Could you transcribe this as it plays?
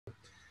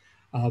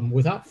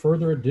Without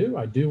further ado,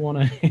 I do want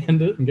to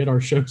hand it and get our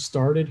show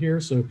started here.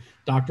 So,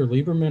 Dr.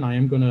 Lieberman, I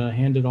am going to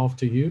hand it off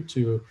to you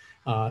to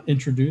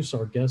introduce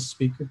our guest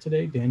speaker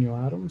today, Daniel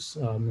Adams.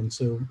 And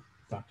so,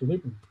 Dr.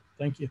 Lieberman,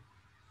 thank you.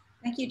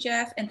 Thank you,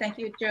 Jeff, and thank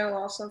you, Joe,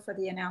 also for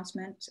the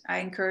announcement. I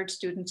encourage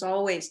students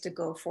always to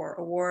go for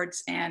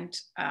awards and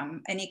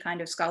any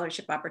kind of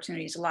scholarship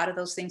opportunities. A lot of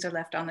those things are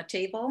left on the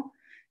table,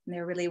 and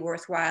they're really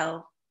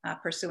worthwhile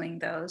pursuing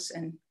those.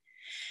 And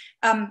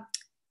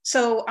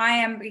so I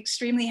am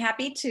extremely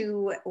happy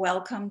to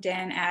welcome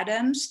Dan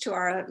Adams to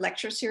our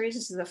lecture series.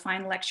 This is a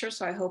fine lecture,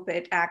 so I hope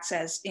it acts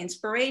as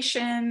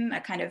inspiration,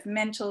 a kind of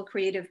mental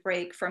creative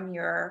break from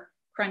your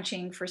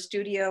crunching for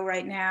studio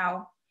right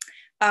now.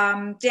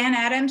 Dan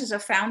Adams is a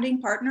founding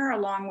partner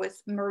along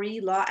with Marie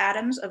Law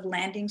Adams of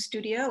Landing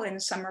Studio in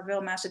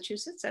Somerville,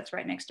 Massachusetts. That's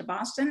right next to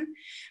Boston,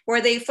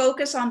 where they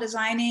focus on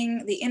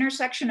designing the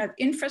intersection of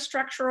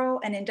infrastructural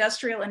and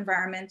industrial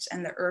environments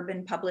and the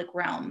urban public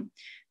realm.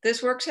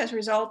 This work has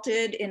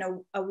resulted in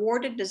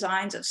awarded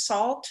designs of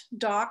Salt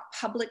Dock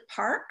public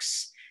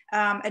parks,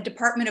 a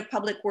Department of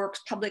Public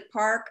Works public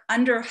park,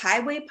 under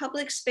highway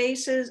public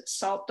spaces,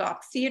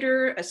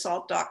 saltdock-theater, a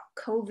saltdock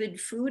COVID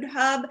food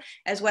hub,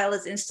 as well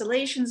as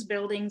installations,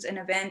 buildings, and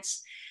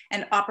events,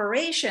 and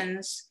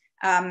operations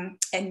and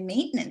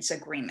maintenance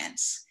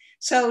agreements.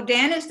 So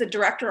Dan is the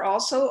director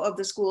also of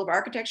the School of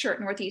Architecture at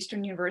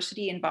Northeastern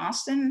University in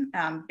Boston,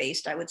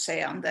 based, I would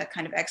say, on the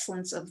kind of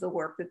excellence of the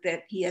work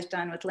that he has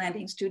done with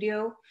Landing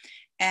Studio.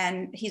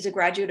 And he's a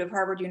graduate of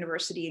Harvard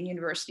University and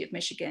University of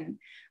Michigan.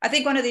 I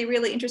think one of the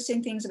really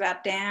interesting things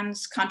about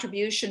Dan's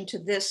contribution to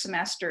this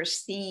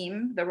semester's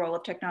theme, the role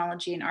of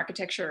technology in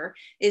architecture,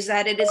 is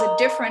that it is a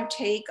different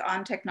take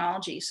on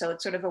technology. So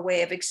it's sort of a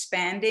way of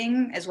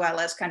expanding as well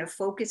as kind of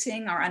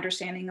focusing our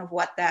understanding of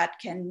what that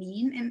can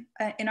mean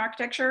in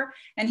architecture.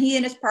 And he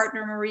and his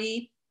partner,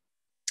 Marie,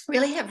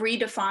 really have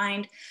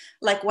redefined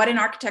like what an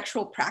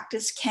architectural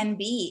practice can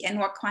be and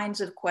what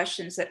kinds of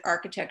questions that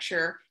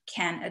architecture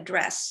can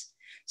address.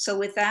 So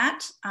with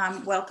that,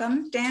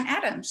 welcome, Dan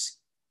Adams.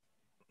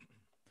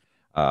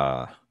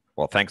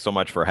 Well, thanks so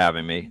much for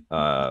having me,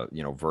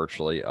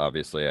 virtually.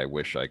 Obviously, I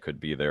wish I could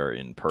be there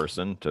in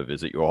person to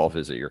visit you all,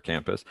 visit your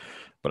campus,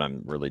 but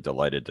I'm really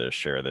delighted to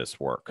share this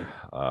work.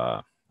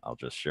 I'll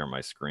just share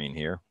my screen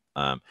here.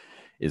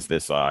 Is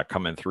this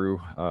coming through,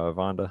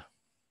 Vonda?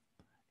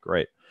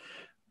 Great.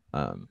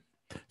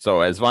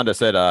 So as Vonda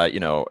said,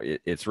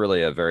 it's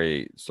really a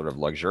very sort of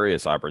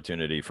luxurious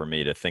opportunity for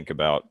me to think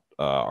about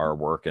our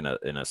work in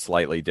a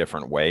slightly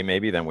different way,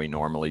 maybe than we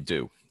normally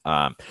do.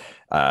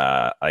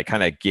 I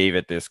kind of gave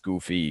it this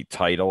goofy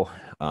title,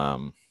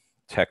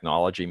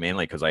 technology,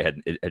 mainly because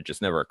it had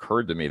just never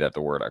occurred to me that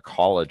the word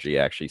ecology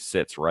actually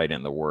sits right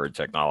in the word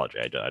technology.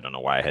 I don't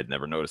know why I had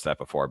never noticed that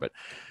before, but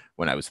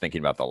when I was thinking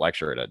about the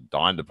lecture, it had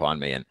dawned upon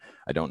me, and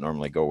I don't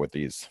normally go with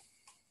these,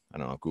 I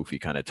don't know, goofy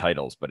kind of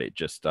titles, but it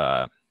just,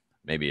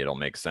 maybe it'll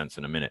make sense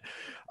in a minute.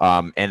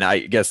 And I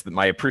guess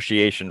my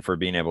appreciation for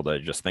being able to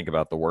just think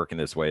about the work in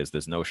this way is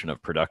this notion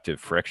of productive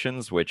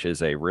frictions, which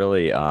is a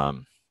really,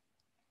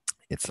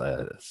 it's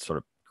a sort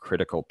of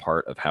critical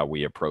part of how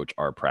we approach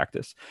our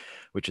practice,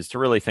 which is to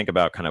really think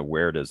about kind of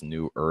where does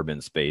new urban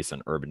space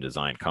and urban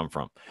design come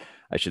from.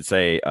 I should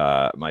say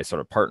my sort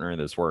of partner in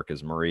this work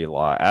is Marie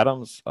Law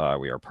Adams.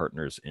 We are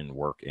partners in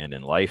work and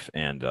in life,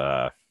 and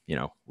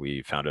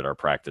we founded our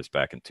practice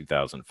back in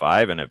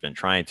 2005 and have been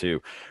trying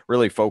to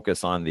really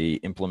focus on the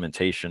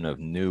implementation of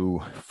new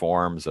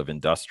forms of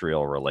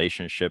industrial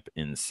relationship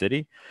in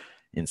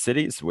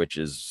cities, which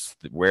is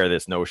where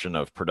this notion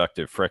of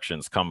productive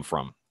frictions come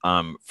from.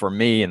 For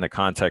me, in the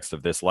context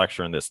of this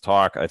lecture and this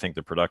talk, I think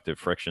the productive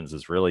frictions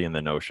is really in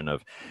the notion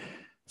of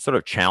sort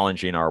of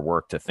challenging our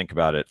work to think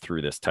about it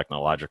through this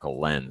technological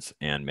lens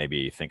and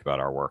maybe think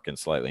about our work in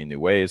slightly new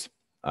ways,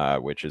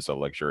 which is a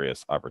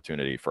luxurious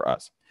opportunity for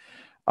us.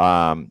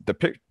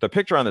 The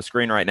picture on the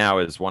screen right now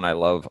is one I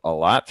love a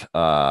lot.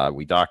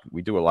 We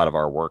do a lot of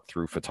our work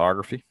through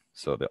photography,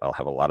 so I'll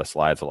have a lot of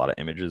slides, a lot of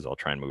images. I'll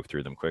try and move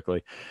through them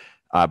quickly.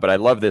 But I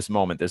love this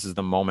moment. This is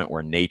the moment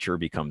where nature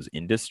becomes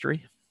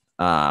industry,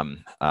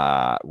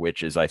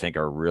 which is, I think,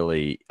 a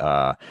really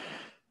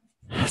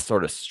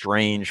sort of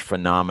strange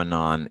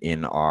phenomenon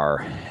in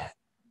our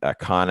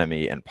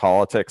economy and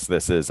politics.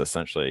 This is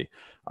essentially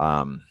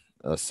a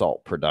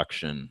salt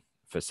production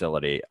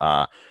facility.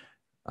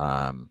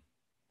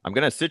 I'm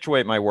going to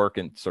situate my work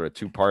in sort of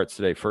two parts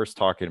today. First,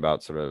 talking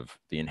about sort of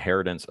the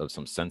inheritance of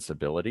some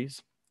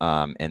sensibilities,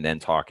 and then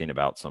talking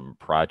about some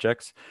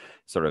projects,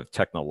 sort of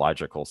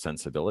technological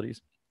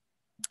sensibilities.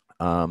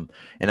 And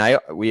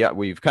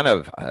we've kind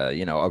of,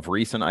 of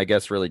recent, I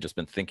guess, really just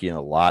been thinking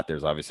a lot.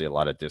 There's obviously a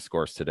lot of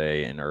discourse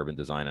today in urban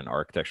design and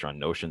architecture on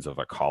notions of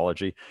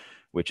ecology,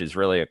 which is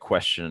really a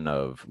question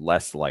of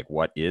less like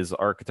what is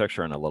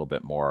architecture and a little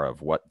bit more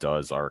of what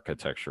does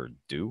architecture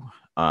do.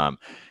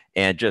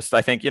 And just,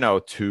 I think,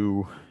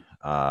 two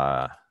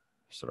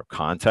sort of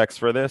context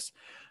for this.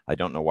 I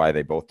don't know why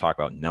they both talk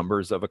about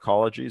numbers of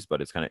ecologies,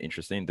 but it's kind of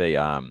interesting.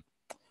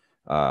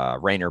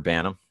 Rainer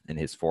Banham in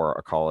his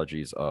 4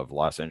 ecologies of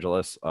Los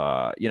Angeles,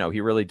 you know,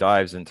 he really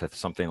dives into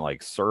something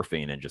like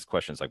surfing and just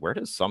questions like, where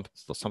does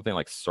something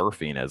like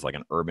surfing as like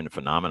an urban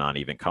phenomenon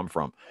even come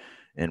from?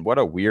 And what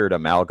a weird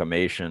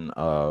amalgamation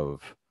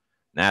of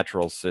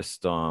natural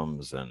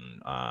systems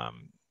and,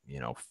 you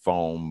know,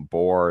 foam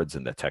boards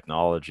and the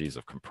technologies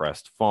of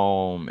compressed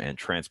foam and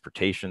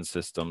transportation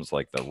systems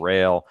like the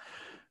rail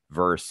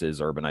versus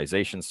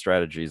urbanization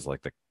strategies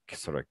like the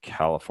sort of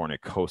California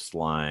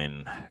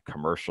coastline,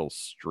 commercial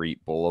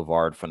street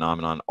boulevard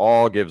phenomenon,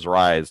 all gives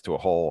rise to a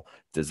whole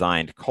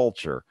designed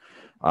culture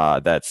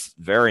that's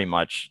very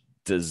much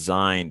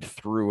designed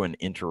through an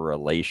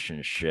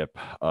interrelationship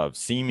of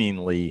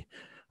seemingly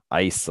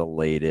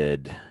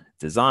isolated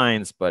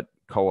designs, but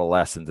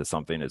coalesce into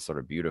something as sort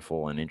of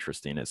beautiful and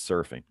interesting as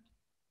surfing.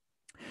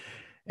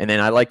 And then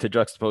I like to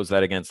juxtapose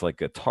that against like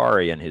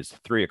Guattari and his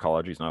 3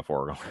 ecologies, not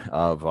 4,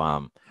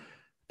 of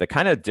the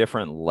kind of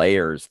different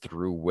layers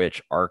through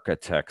which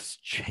architects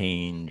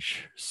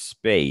change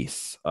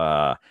space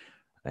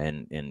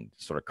and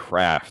sort of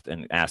craft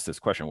and ask this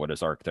question, what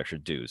does architecture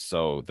do?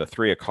 So the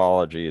 3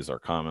 ecologies are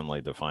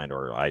commonly defined,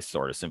 or I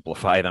sort of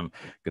simplify them.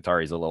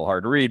 Guattari is a little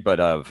hard to read, but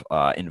of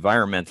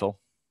environmental,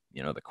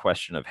 you know, the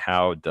question of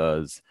how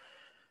does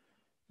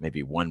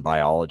maybe one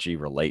biology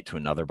relate to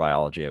another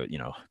biology, you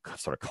know,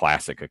 sort of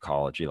classic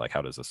ecology, like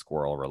how does a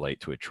squirrel relate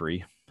to a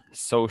tree?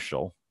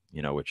 Social,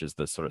 you know, which is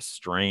the sort of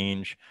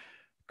strange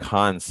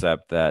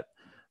concept that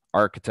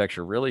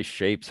architecture really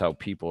shapes how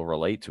people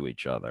relate to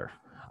each other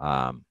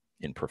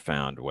in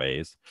profound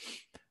ways.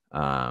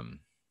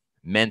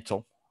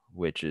 Mental,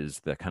 which is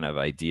the kind of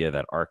idea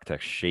that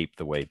architects shape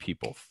the way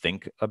people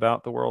think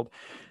about the world.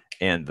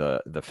 And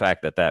the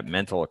fact that that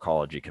mental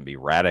ecology can be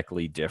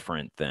radically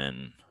different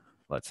than,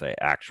 let's say,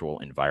 actual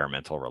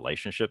environmental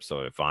relationships.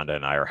 So if Vonda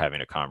and I are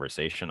having a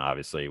conversation,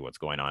 obviously what's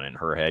going on in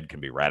her head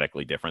can be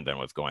radically different than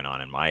what's going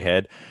on in my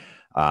head.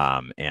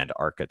 And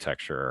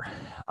architecture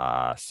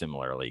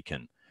similarly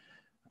can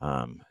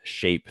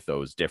shape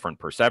those different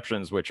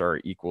perceptions, which are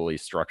equally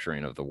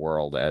structuring of the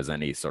world as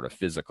any sort of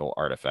physical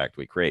artifact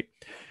we create.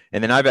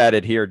 And then I've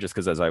added here, just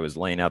because as I was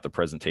laying out the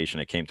presentation,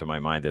 it came to my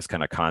mind, this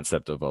kind of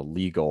concept of a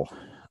legal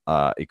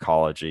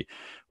ecology,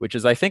 which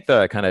is, I think,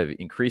 the kind of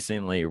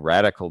increasingly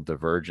radical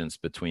divergence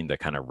between the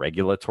kind of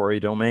regulatory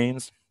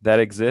domains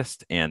that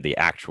exist and the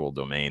actual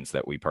domains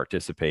that we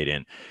participate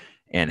in,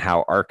 and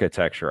how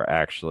architecture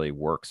actually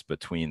works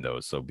between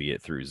those. So be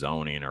it through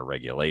zoning or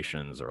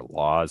regulations or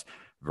laws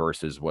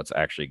versus what's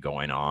actually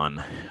going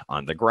on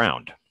the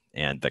ground,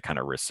 and the kind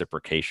of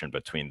reciprocation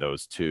between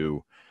those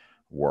 2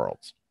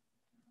 worlds.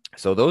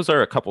 So those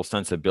are a couple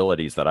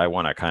sensibilities that I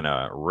want to kind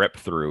of rip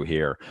through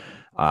here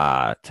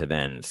to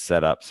then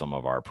set up some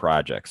of our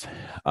projects.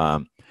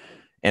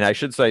 And I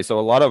should say, so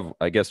a lot of,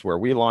 I guess, where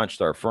we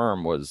launched our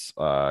firm was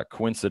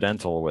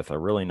coincidental with a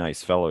really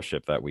nice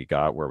fellowship that we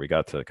got, where we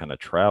got to kind of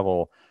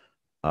travel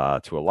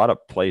to a lot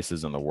of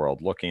places in the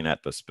world, looking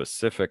at the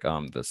specific,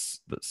 the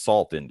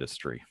salt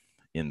industry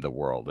in the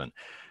world. And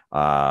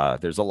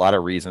there's a lot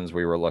of reasons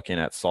we were looking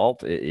at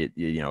salt.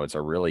 You know, it's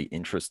a really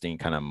interesting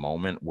kind of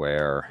moment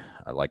where,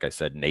 like I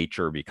said,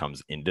 nature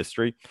becomes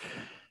industry.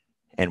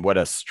 And what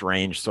a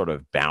strange sort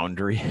of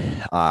boundary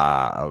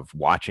of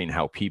watching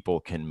how people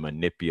can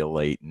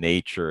manipulate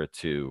nature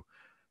to,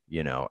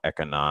 you know,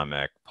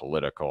 economic,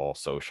 political,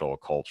 social,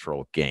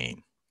 cultural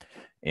gain.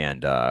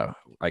 And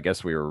I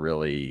guess we were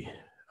really,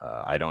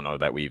 I don't know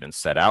that we even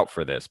set out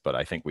for this, but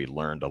I think we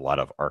learned a lot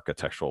of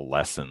architectural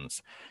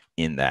lessons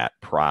in that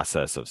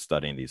process of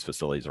studying these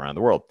facilities around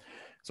the world.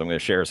 So I'm going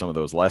to share some of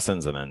those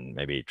lessons and then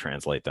maybe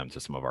translate them to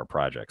some of our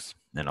projects.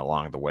 And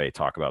along the way,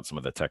 talk about some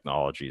of the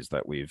technologies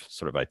that we've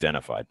sort of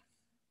identified.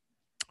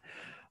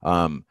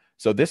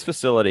 So this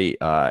facility,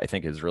 I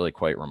think, is really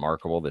quite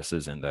remarkable. This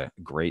is in the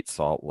Great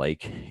Salt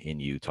Lake in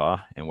Utah.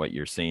 And what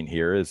you're seeing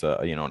here is,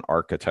 you know, an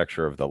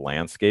architecture of the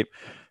landscape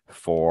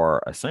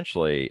for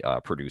essentially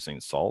producing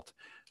salt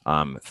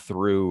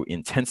through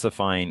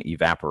intensifying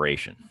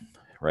evaporation,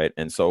 right?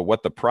 And so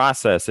what the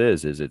process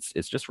is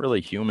it's just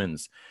really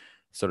humans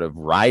sort of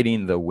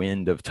riding the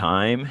wind of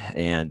time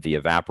and the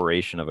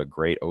evaporation of a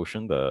great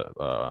ocean,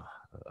 the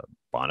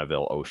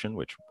Bonneville Ocean,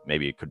 which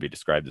maybe it could be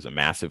described as a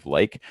massive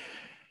lake,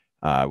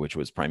 which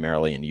was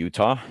primarily in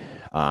Utah,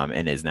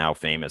 and is now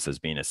famous as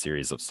being a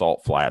series of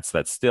salt flats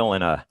that's still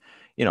in a,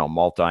 you know,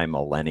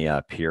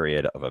 multi-millennia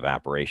period of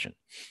evaporation.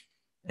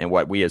 And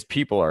what we as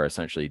people are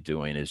essentially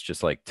doing is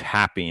just like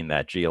tapping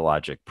that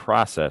geologic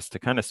process to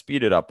kind of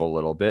speed it up a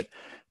little bit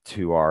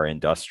to our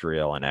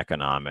industrial and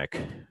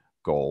economic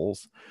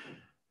goals.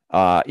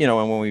 You know,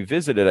 and when we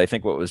visited, I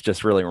think what was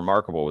just really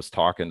remarkable was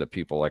talking to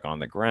people like on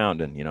the ground.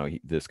 And, you know,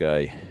 this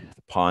guy,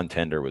 the pond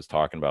tender, was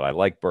talking about, I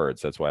like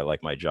birds. That's why I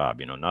like my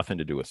job, you know, nothing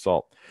to do with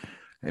salt.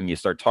 And you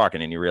start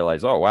talking and you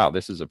realize, oh, wow,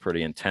 this is a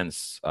pretty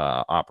intense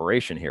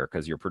operation here,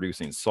 because you're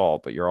producing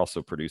salt, but you're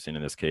also producing,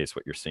 in this case,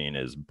 what you're seeing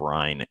is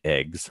brine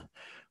eggs,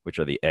 which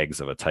are the eggs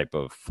of a type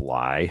of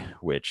fly,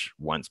 which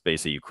once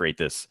basically you create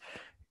this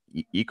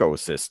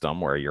ecosystem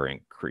where you're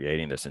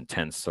creating this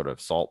intense sort of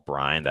salt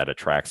brine that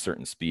attracts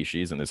certain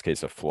species, in this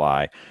case a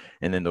fly,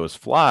 and then those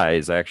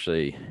flies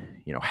actually,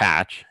 you know,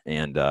 hatch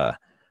and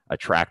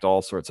attract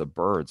all sorts of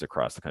birds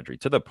across the country,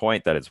 to the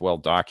point that it's well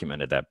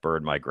documented that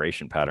bird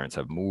migration patterns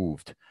have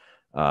moved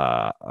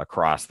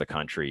across the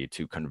country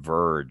to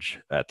converge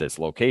at this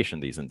location,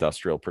 these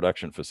industrial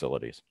production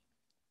facilities,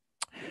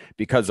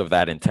 because of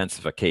that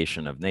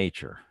intensification of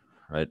nature,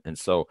 right? And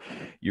so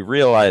you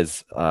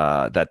realize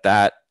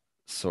that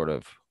sort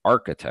of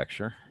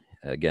architecture,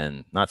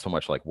 again, not so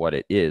much like what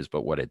it is,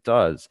 but what it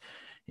does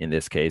in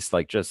this case,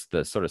 like just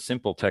the sort of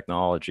simple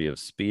technology of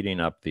speeding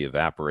up the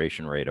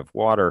evaporation rate of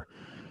water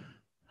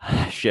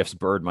shifts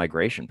bird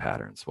migration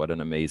patterns. What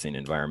an amazing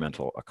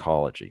environmental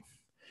ecology.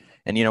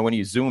 And, you know, when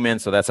you zoom in,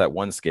 so that's at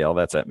one scale,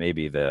 that's at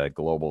maybe the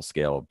global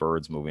scale of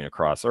birds moving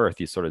across Earth.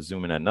 You sort of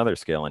zoom in at another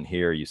scale, and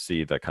here you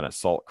see the kind of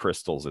salt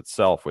crystals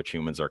itself, which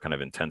humans are kind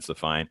of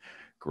intensifying,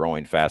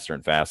 growing faster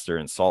and faster.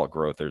 And salt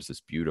growth, there's this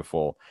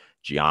beautiful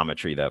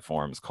geometry that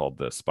forms called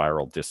the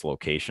spiral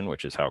dislocation,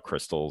 which is how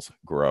crystals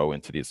grow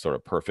into these sort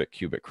of perfect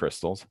cubic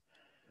crystals.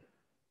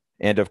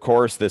 And of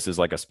course, this is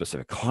like a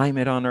specific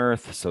climate on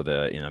Earth. So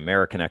in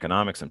American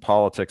economics and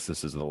politics,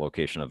 this is the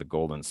location of the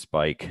Golden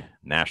Spike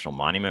National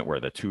Monument, where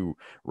the two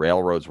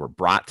railroads were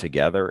brought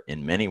together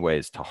in many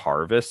ways to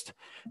harvest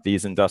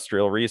these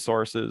industrial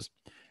resources.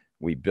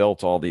 We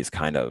built all these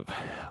kind of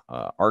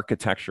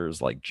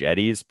architectures like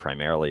jetties,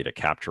 primarily to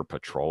capture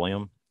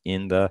petroleum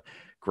in the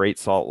Great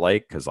Salt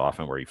Lake, because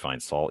often where you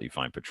find salt, you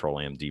find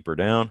petroleum deeper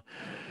down.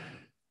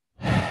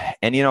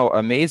 And, you know,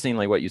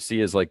 amazingly, what you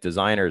see is like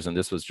designers, and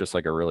this was just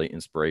like a really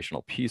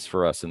inspirational piece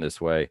for us in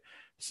this way.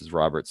 This is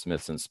Robert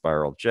Smithson's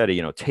spiral jetty,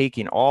 you know,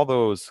 taking all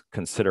those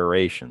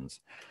considerations,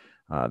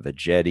 the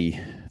jetty,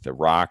 the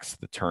rocks,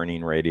 the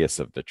turning radius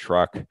of the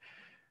truck,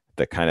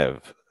 the kind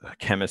of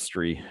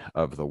chemistry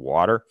of the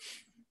water.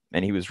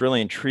 And he was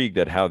really intrigued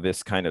at how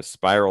this kind of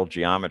spiral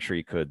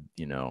geometry could,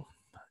 you know,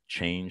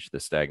 change the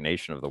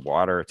stagnation of the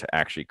water to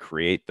actually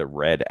create the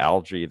red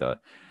algae, the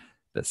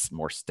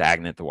more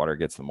stagnant the water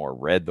gets, the more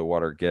red the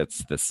water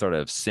gets, this sort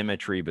of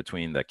symmetry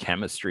between the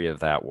chemistry of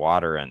that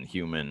water and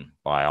human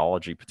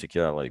biology,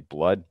 particularly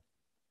blood.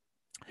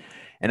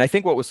 And I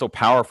think what was so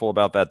powerful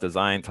about that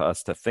design to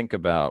us to think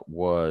about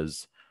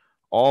was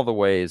all the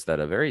ways that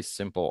a very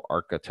simple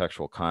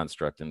architectural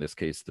construct, in this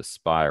case, the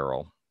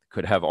spiral,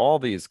 could have all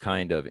these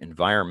kind of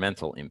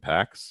environmental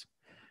impacts.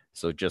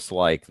 So just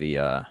like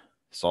the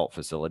salt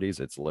facilities,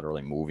 it's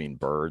literally moving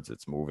birds,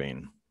 it's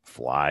moving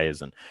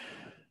flies,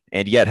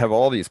 and yet have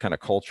all these kind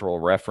of cultural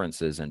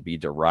references and be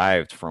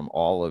derived from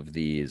all of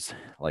these,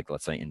 like,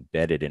 let's say,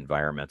 embedded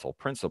environmental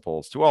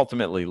principles to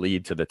ultimately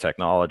lead to the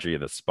technology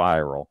of the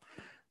spiral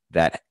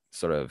that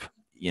sort of,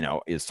 you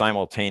know, is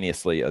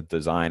simultaneously a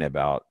design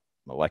about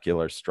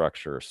molecular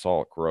structure,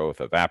 salt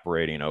growth,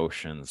 evaporating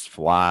oceans,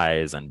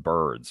 flies, and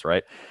birds,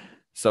 right?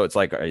 So it's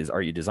like,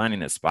 are you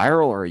designing a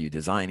spiral, or are you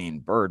designing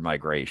bird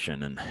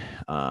migration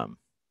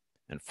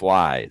and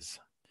flies?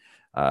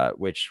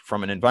 Which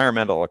from an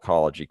environmental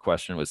ecology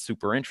question was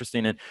super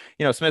interesting. And,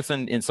 you know,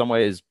 Smithson in some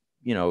ways,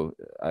 you know,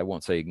 I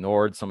won't say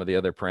ignored some of the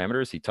other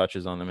parameters. He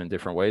touches on them in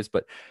different ways,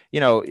 but, you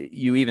know,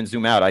 you even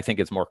zoom out, I think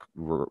it's more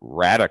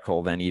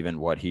radical than even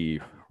what he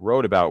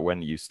wrote about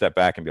when you step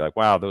back and be like,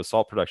 wow, those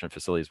salt production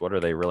facilities, what are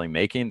they really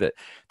making?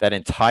 That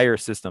entire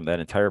system, that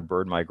entire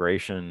bird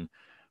migration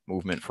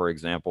movement, for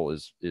example,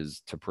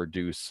 is to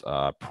produce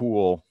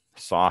pool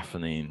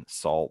softening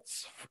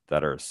salts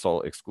that are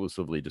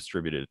exclusively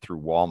distributed through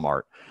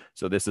Walmart.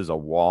 So this is a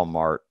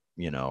Walmart,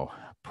 you know,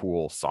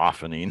 pool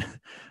softening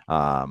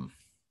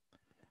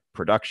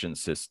production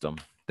system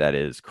that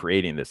is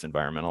creating this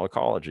environmental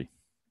ecology.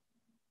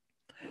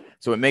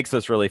 So it makes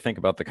us really think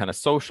about the kind of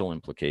social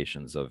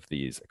implications of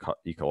these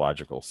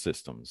ecological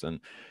systems. And,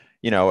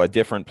 you know, a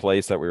different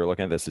place that we were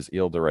looking at, this is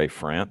Ile-de-Ré,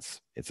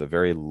 France. It's a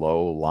very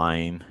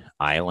low-lying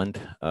island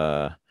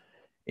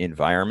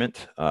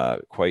environment,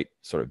 quite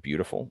sort of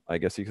beautiful, I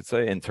guess you could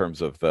say, in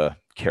terms of the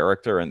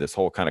character and this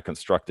whole kind of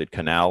constructed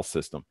canal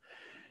system.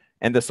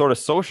 And the sort of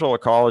social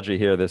ecology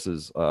here, this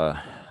is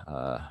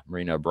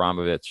Marina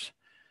Abramovich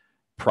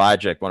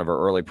project, one of our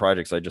early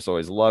projects I just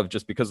always loved,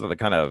 just because of the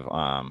kind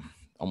of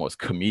almost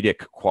comedic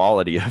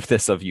quality of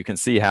this, of you can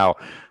see how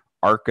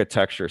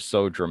architecture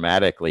so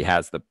dramatically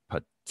has the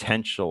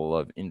potential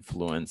of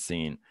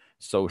influencing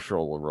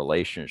social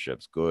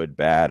relationships, good,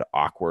 bad,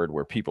 awkward,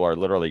 where people are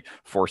literally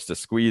forced to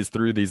squeeze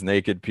through these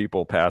naked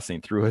people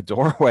passing through a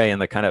doorway, and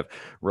the kind of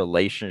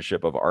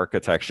relationship of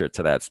architecture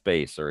to that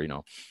space. Or, you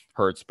know,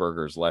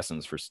 Hertzberger's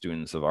lessons for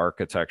students of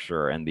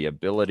architecture and the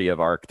ability of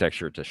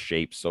architecture to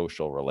shape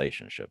social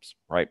relationships,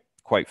 right?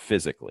 Quite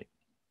physically.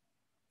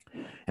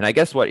 And I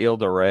guess what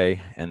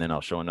Ile-de-Ré, and then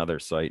I'll show another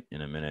site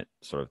in a minute,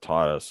 sort of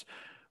taught us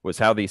was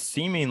how these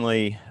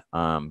seemingly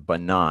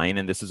benign,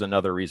 and this is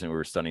another reason we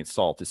were studying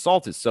salt, is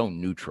salt is so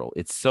neutral.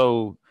 It's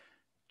so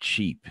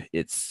cheap.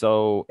 It's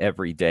so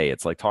everyday.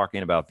 It's like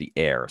talking about the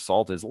air.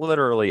 Salt is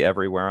literally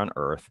everywhere on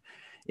Earth.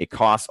 It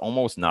costs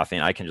almost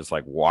nothing. I can just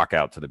like walk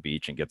out to the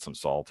beach and get some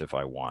salt if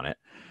I want it.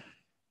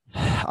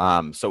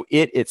 So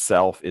it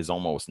itself is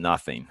almost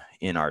nothing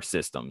in our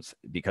systems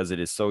because it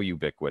is so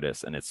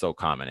ubiquitous and it's so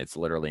common. It's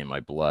literally in my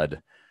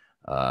blood.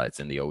 It's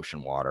in the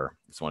ocean water.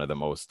 It's one of the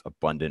most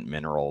abundant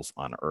minerals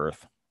on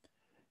Earth.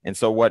 And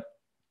so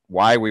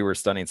why we were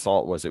studying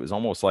salt was it was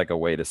almost like a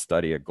way to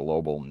study a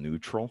global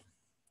neutral.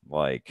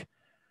 Like,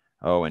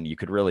 oh, and you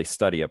could really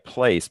study a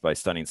place by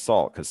studying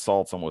salt because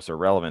salt's almost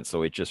irrelevant.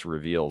 So it just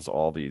reveals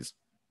all these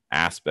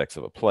aspects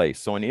of a place.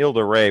 So in Ile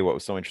de Ré, what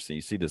was so interesting,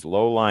 you see this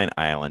low-lying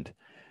island,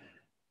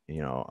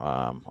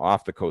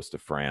 off the coast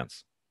of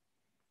France.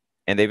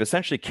 And they've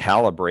essentially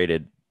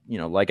calibrated,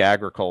 like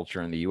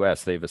agriculture in the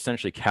US, they've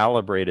essentially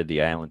calibrated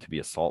the island to be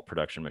a salt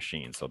production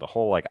machine. So the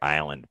whole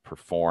island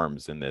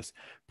performs in this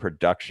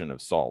production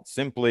of salt.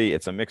 Simply,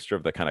 it's a mixture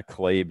of the kind of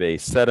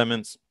clay-based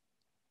sediments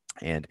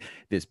and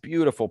this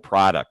beautiful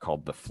product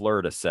called the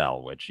fleur de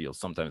sel, which you'll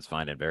sometimes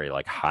find in very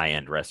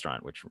high-end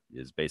restaurant, which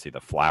is basically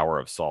the flour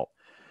of salt.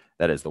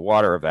 That is, the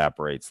water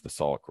evaporates, the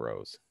salt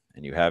grows.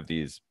 And you have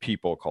these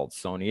people called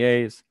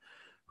sauniers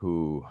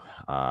who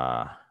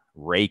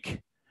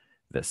rake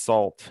the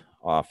salt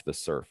off the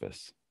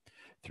surface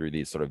through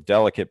these sort of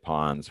delicate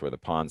ponds where the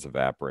ponds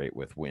evaporate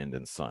with wind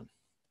and sun.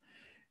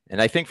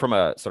 And I think from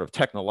a sort of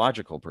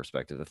technological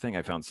perspective, the thing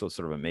I found so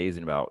sort of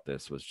amazing about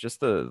this was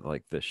just the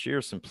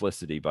sheer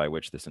simplicity by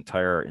which this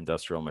entire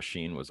industrial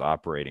machine was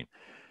operating,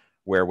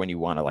 where when you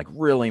want to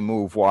really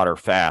move water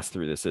fast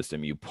through the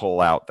system, you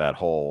pull out that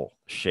whole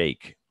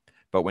shake.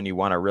 But when you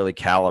want to really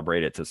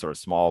calibrate it to sort of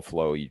small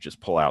flow, you just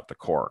pull out the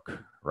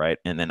cork, right?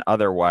 And then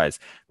otherwise,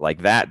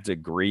 that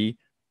degree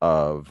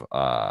of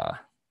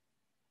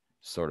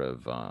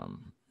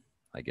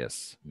I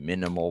guess,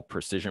 minimal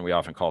precision. We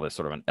often call this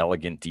sort of an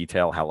elegant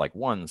detail, how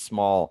one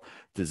small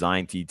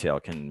design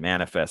detail can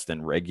manifest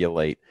and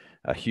regulate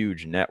a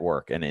huge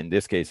network. And in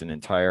this case, an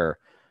entire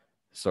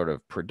sort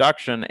of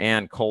production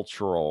and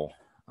cultural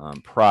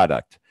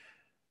product.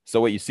 So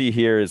what you see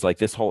here is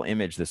this whole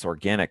image, this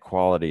organic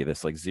quality,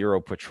 this zero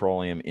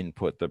petroleum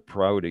input, the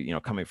produce,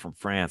 coming from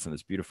France and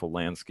this beautiful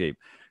landscape,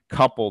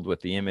 coupled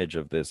with the image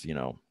of this,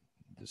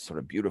 this sort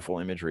of beautiful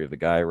imagery of the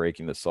guy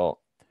raking the salt,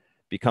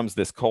 becomes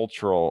this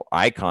cultural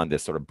icon,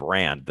 this sort of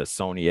brand. The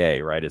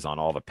saunier, right, is on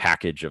all the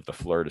package of the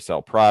fleur de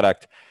sel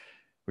product,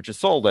 which is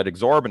sold at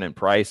exorbitant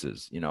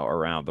prices,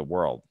 around the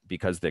world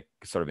because the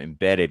sort of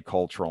embedded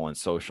cultural and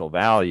social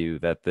value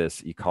that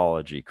this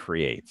ecology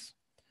creates.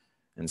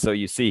 And so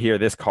you see here,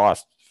 this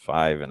cost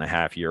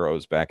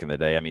 €5.50 back in the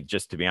day. I mean,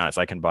 just to be honest,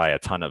 I can buy a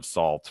ton of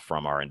salt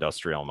from our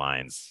industrial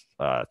mines,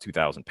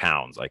 2,000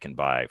 pounds I can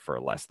buy for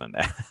less than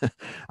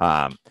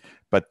that.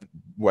 But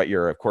what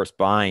you're, of course,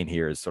 buying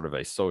here is sort of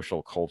a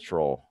social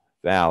cultural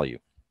value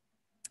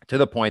to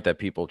the point that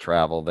people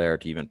travel there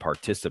to even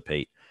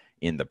participate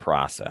in the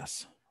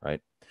process,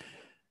 right?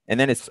 And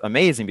then it's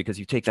amazing because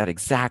you take that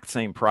exact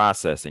same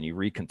process and you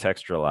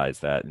recontextualize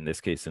that, in this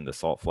case, in the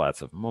salt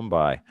flats of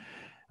Mumbai,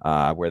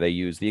 where they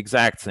use the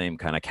exact same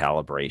kind of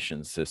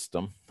calibration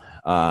system,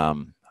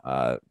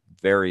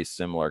 very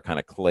similar kind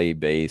of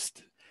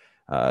clay-based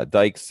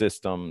dike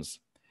systems.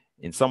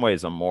 In some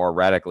ways, a more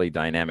radically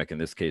dynamic, in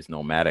this case,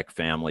 nomadic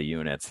family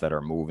units that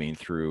are moving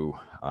through.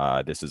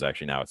 This is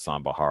actually now at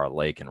Sambahara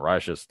Lake in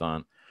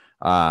Rajasthan,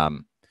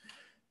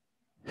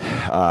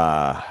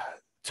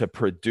 to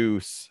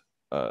produce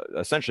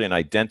essentially an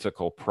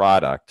identical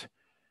product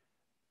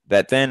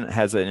that then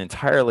has an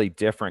entirely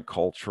different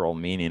cultural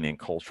meaning and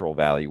cultural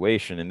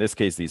valuation. In this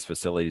case, these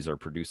facilities are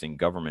producing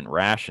government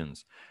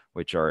rations,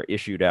 which are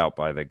issued out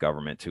by the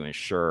government to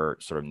ensure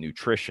sort of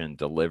nutrition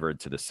delivered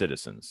to the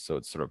citizens. So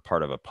it's sort of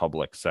part of a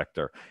public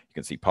sector. You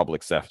can see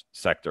public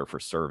sector for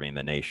serving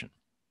the nation.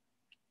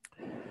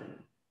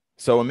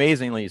 So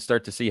amazingly, you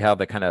start to see how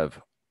the kind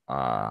of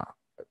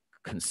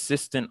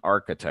consistent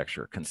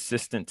architecture,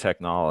 consistent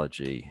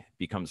technology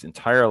becomes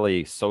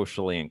entirely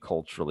socially and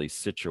culturally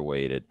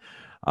situated,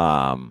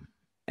 and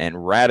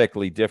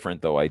radically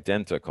different, though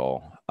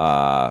identical,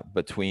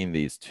 between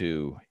these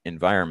two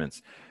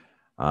environments.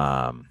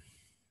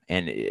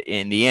 And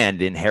in the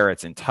end,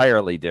 inherits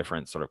entirely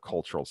different sort of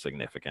cultural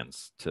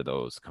significance to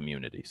those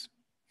communities.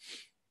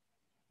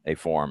 A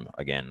form,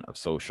 again, of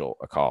social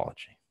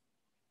ecology.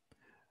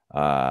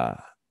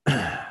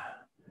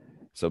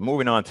 So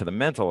moving on to the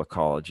mental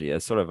ecology,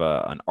 as sort of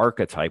an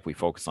archetype we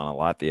focus on a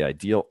lot, the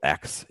ideal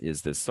X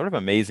is this sort of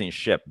amazing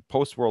ship.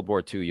 Post-World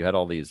War II, you had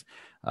all these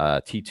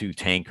T2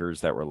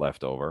 tankers that were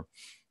left over.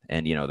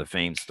 And, the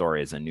famed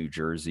story is a New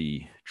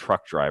Jersey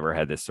truck driver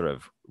had this sort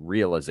of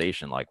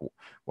realization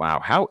wow,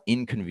 how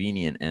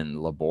inconvenient and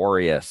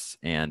laborious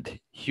and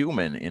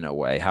human in a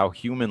way, how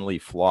humanly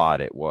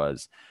flawed it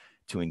was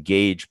to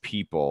engage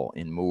people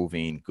in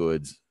moving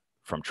goods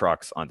from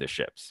trucks onto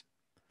ships.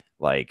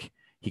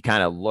 He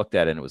kind of looked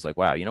at it and it was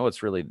wow,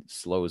 what's really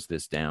slows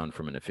this down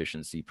from an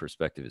efficiency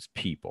perspective is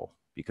people,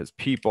 because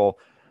people,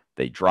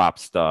 they drop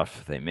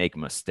stuff, they make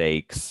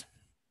mistakes,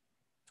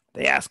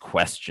 they ask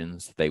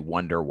questions, they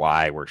wonder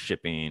why we're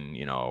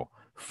shipping,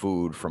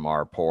 food from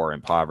our poor,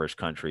 impoverished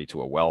country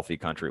to a wealthy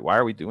country. Why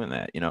are we doing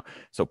that?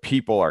 So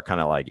people are kind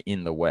of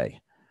in the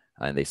way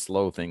and they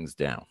slow things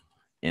down.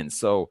 And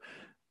so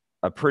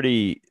a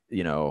pretty,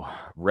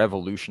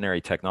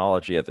 revolutionary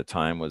technology at the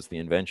time was the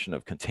invention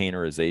of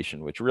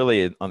containerization, which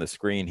really on the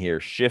screen here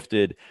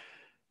shifted,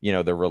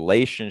 the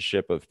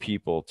relationship of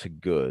people to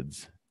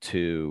goods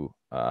to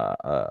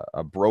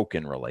a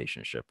broken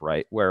relationship,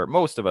 right? Where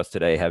most of us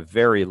today have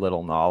very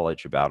little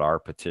knowledge about our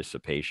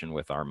participation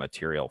with our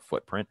material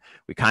footprint.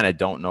 We kind of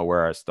don't know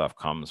where our stuff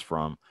comes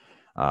from.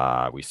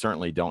 We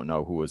certainly don't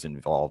know who was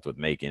involved with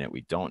making it.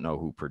 We don't know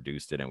who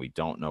produced it, and we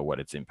don't know what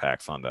its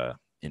impacts on the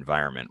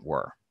environment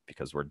were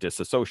because we're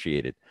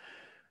disassociated.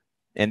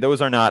 And those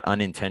are not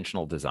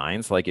unintentional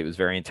designs. Like, it was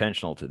very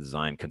intentional to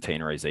design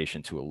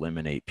containerization to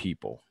eliminate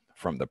people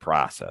from the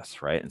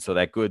process, right? And so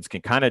that goods can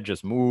kind of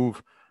just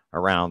move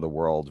around the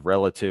world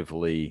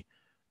relatively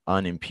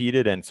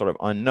unimpeded and sort of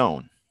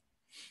unknown.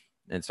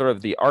 And sort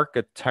of the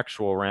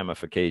architectural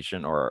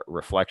ramification or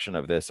reflection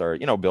of this are,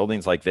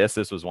 buildings like this.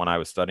 This was one I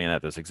was studying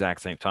at this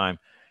exact same time,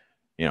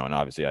 and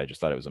obviously I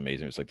just thought it was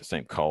amazing. It was like the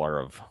same color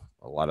of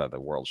a lot of the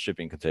world's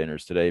shipping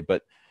containers today.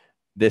 But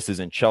this is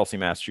in Chelsea,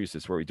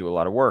 Massachusetts, where we do a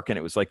lot of work. And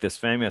it was like this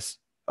famous,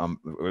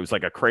 it was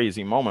like a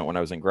crazy moment when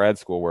I was in grad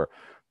school where,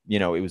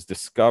 it was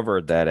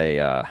discovered that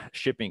a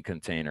shipping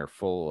container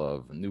full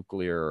of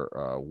nuclear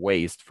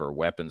waste for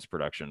weapons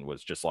production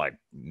was just like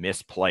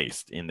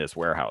misplaced in this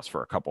warehouse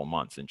for a couple of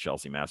months in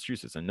Chelsea,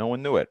 Massachusetts. And no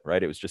one knew it,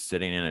 right? It was just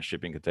sitting in a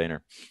shipping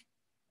container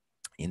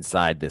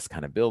inside this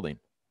kind of building.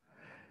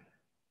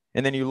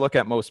 And then you look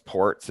at most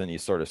ports and you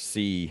sort of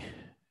see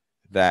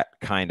that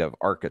kind of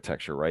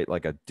architecture, right?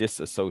 Like a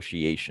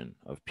disassociation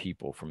of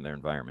people from their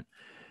environment.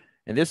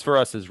 And this for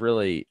us is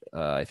really,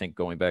 I think,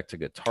 going back to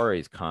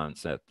Guattari's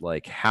concept,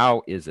 like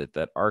how is it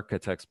that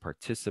architects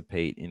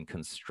participate in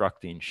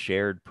constructing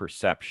shared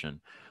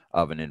perception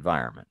of an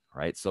environment,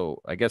 right?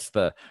 So I guess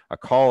the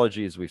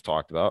ecologies we've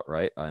talked about,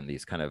 right, and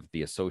these kind of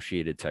the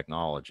associated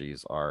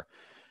technologies are,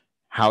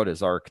 how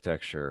does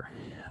architecture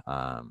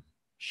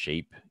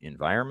shape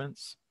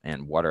environments,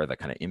 and what are the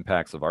kind of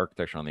impacts of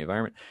architecture on the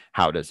environment?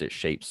 How does it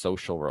shape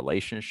social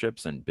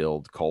relationships and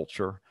build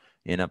culture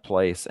in a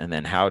place? And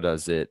then how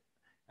does it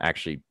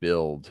actually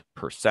build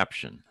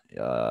perception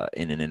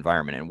in an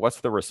environment? And what's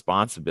the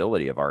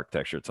responsibility of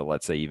architecture to,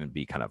 let's say, even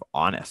be kind of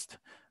honest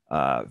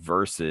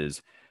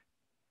versus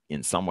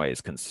in some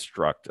ways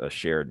construct a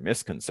shared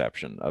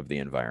misconception of the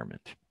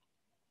environment?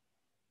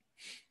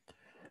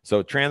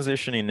 So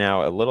transitioning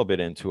now a little bit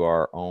into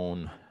our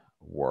own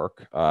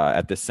work,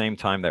 at the same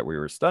time that we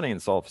were studying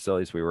SALT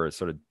facilities, we were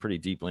sort of pretty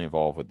deeply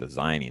involved with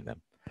designing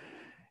them.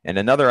 And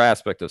another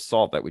aspect of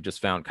SALT that we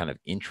just found kind of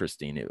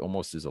interesting, it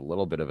almost is a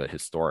little bit of a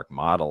historic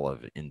model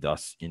of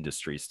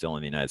industry still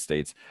in the United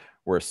States,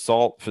 where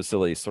SALT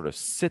facilities sort of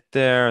sit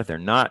there. They're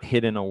not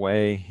hidden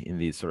away in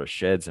these sort of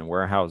sheds and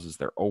warehouses.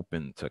 They're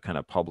open to kind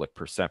of public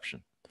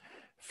perception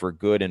for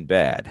good and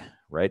bad,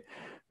 right?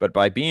 But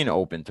by being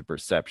open to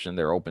perception,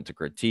 they're open to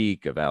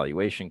critique,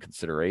 evaluation,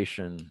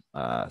 consideration,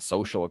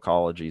 social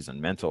ecologies, and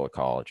mental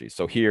ecologies.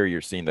 So here you're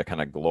seeing the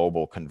kind of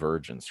global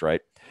convergence, right?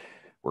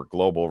 Where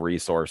global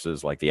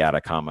resources like the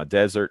Atacama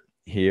Desert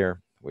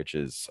here, which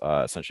is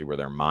essentially where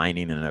they're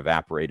mining an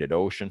evaporated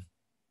ocean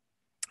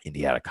in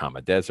the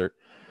Atacama Desert,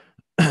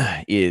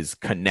 is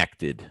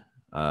connected,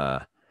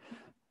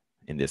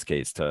 in this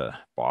case, to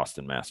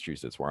Boston,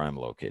 Massachusetts, where I'm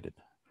located.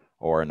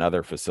 Or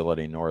another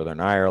facility in Northern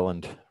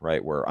Ireland,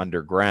 right, where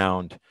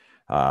underground,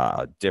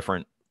 a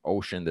different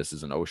ocean. This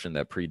is an ocean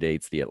that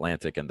predates the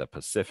Atlantic and the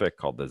Pacific,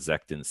 called the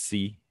Zechton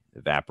Sea,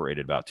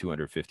 evaporated about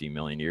 250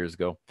 million years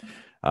ago,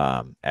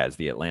 as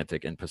the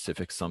Atlantic and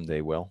Pacific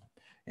someday will.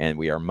 And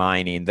we are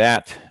mining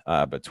that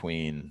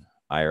between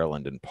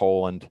Ireland and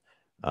Poland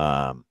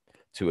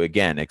to,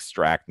 again,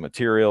 extract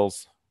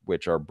materials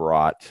which are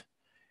brought,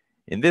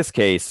 in this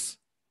case,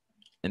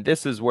 and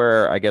this is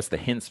where I guess the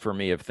hints for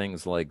me of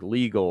things like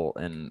legal,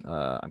 and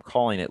I'm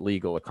calling it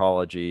legal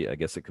ecology, I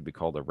guess it could be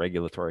called a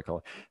regulatory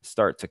ecology,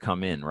 start to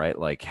come in, right?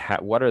 Like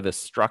what are the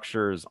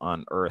structures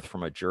on Earth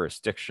from a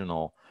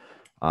jurisdictional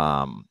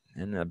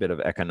and a bit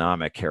of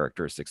economic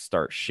characteristics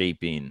start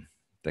shaping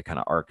the kind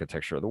of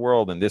architecture of the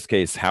world? In this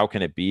case, how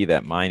can it be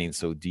that mining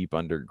so deep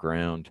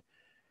underground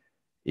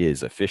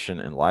is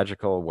efficient and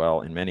logical?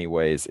 Well, in many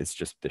ways, it's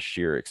just the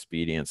sheer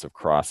expedience of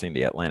crossing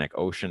the Atlantic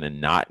Ocean and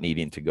not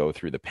needing to go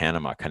through the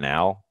Panama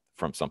Canal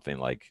from something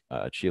like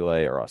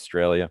Chile or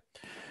Australia.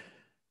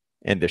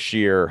 And the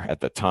sheer, at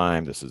the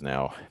time, this is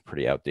now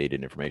pretty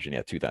outdated information,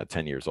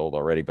 10 years old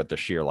already, but the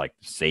sheer like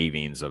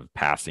savings of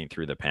passing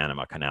through the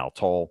Panama Canal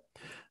toll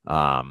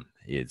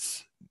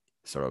is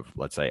sort of,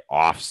 let's say,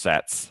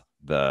 offsets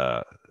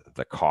the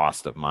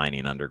cost of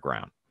mining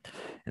underground.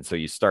 And so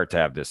you start to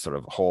have this sort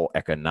of whole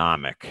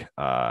economic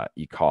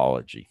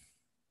ecology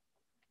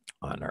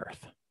on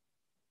Earth.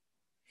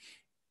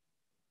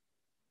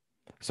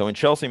 So in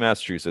Chelsea,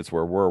 Massachusetts,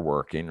 where we're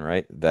working,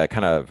 right, that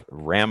kind of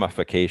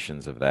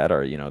ramifications of that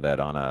are, that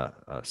on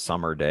a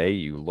summer day,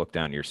 you look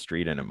down your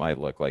street and it might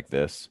look like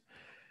this.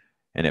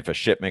 And if a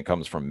shipment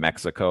comes from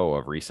Mexico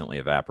of recently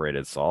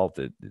evaporated salt,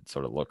 it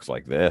sort of looks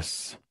like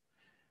this.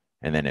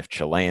 And then if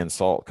Chilean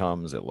salt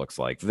comes, it looks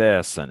like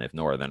this. And if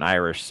Northern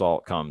Irish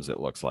salt comes, it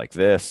looks like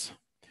this.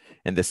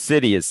 And the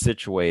city is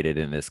situated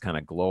in this kind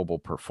of global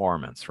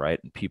performance, right?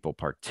 And people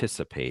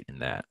participate in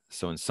that.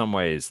 So in some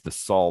ways, the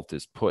salt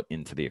is put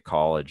into the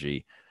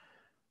ecology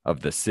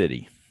of the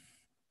city.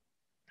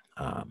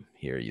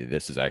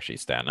 This is actually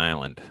Staten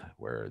Island,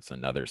 where it's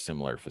another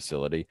similar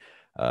facility,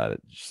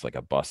 just like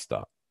a bus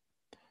stop.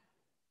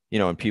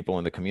 And people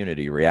in the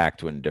community react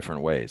to it in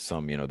different ways.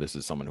 Some, this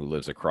is someone who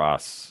lives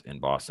across in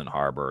Boston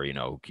Harbor,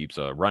 who keeps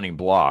a running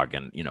blog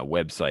and,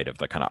 website of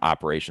the kind of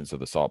operations of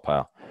the salt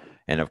pile.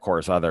 And of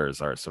course,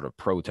 others are sort of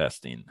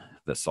protesting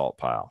the salt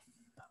pile.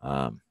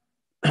 And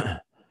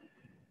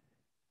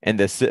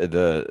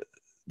the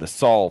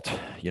salt,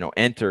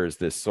 enters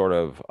this sort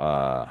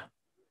of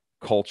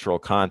cultural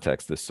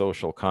context, this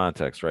social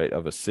context, right,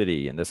 of a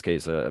city, in this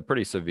case, a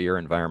pretty severe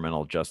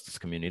environmental justice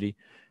community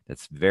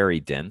that's very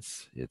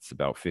dense. It's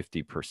about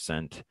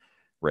 50%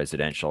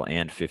 residential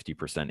and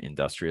 50%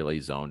 industrially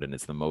zoned, and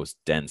it's the most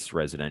dense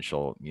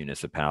residential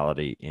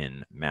municipality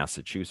in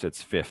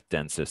Massachusetts, 5th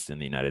densest in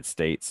the United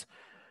States,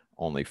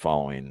 only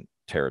following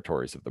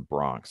territories of the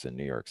Bronx in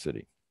New York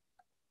City.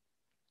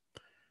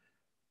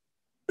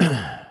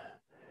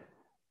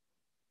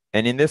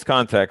 And in this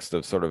context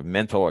of sort of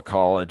mental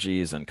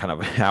ecologies and kind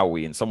of how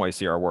we in some ways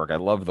see our work, I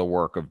love the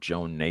work of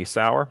Joan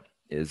Nassauer,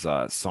 is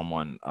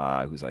someone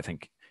who's, I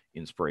think,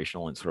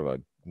 inspirational in sort of a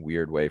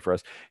weird way for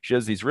us. She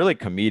has these really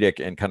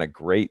comedic and kind of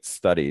great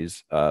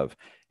studies of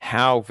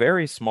how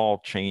very small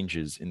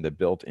changes in the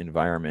built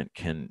environment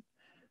can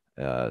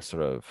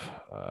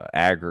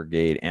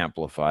aggregate,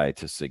 amplify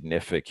to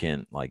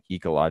significant like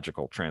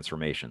ecological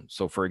transformation.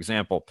 So for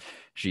example,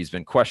 she's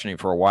been questioning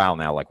for a while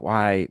now, like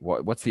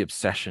what's the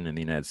obsession in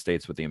the United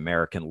States with the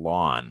American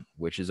lawn,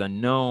 which is a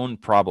known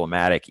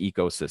problematic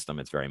ecosystem.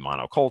 It's very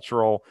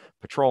monocultural,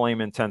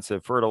 petroleum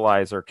intensive,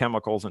 fertilizer,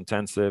 chemicals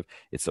intensive.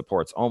 It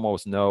supports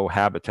almost no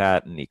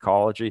habitat and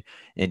ecology.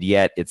 And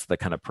yet it's the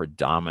kind of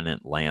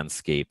predominant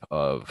landscape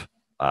of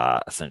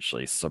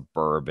essentially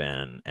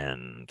suburban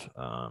and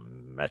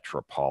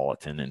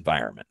metropolitan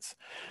environments.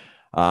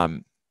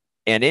 And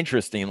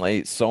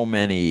interestingly, so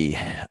many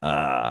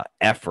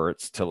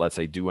efforts to, let's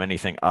say, do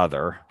anything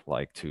other,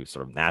 like to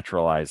sort of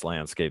naturalize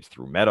landscapes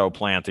through meadow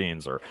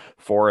plantings or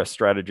forest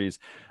strategies,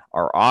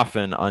 are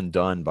often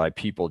undone by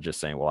people just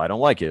saying, well, I don't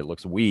like it. It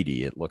looks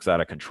weedy. It looks out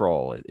of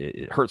control.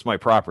 It hurts my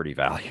property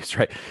values,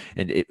 right?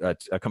 And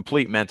it's a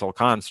complete mental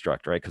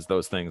construct, right? Because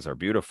those things are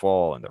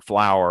beautiful and they're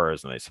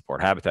flowers and they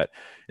support habitat.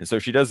 And so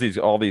she does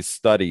all these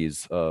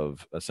studies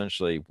of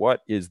essentially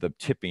what is the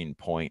tipping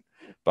point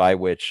by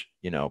which,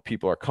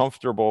 people are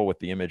comfortable with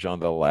the image on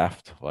the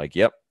left. Like,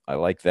 yep, I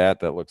like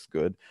that. That looks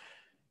good.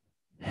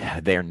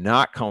 They're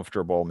not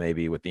comfortable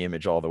maybe with the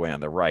image all the way on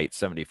the right,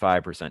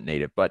 75%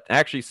 native, but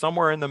actually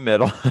somewhere in the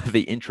middle,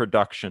 the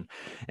introduction.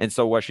 And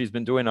so what she's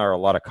been doing are a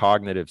lot of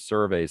cognitive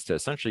surveys to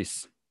essentially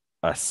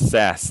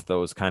assess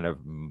those kind of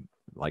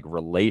like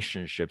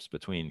relationships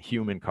between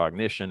human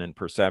cognition and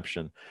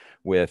perception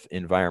with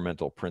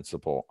environmental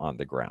principle on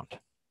the ground.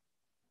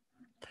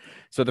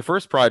 So the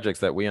first projects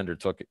that we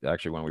undertook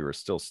actually when we were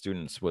still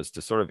students was to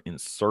sort of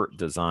insert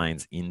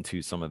designs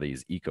into some of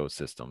these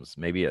ecosystems,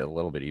 maybe a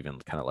little bit even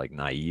kind of like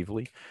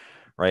naively,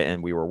 right?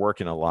 And we were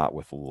working a lot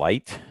with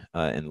light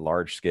and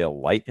large scale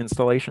light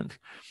installations.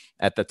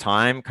 At the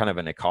time, kind of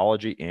an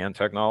ecology and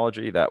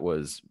technology that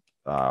was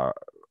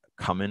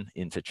coming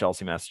into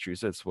Chelsea,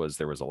 Massachusetts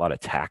there was a lot of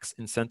tax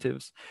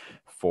incentives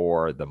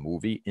for the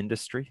movie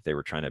industry. They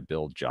were trying to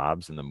build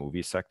jobs in the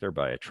movie sector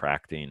by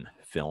attracting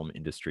film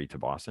industry to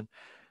Boston.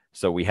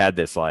 So we had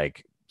this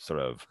like sort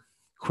of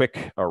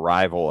quick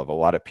arrival of a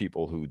lot of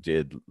people who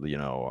did,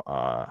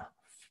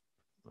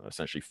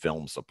 essentially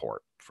film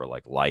support for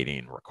like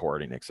lighting,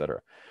 recording, et cetera.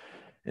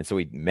 And so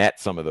we met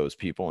some of those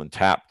people and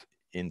tapped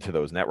into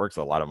those networks.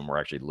 A lot of them were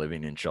actually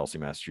living in Chelsea,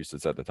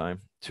 Massachusetts at the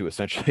time, to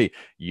essentially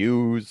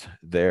use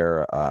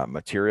their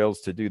materials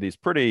to do these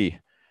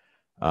pretty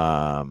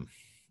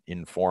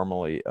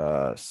informally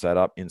set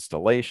up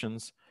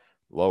installations,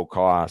 low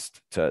cost,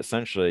 to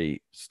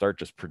essentially start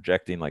just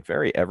projecting like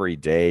very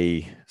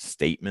everyday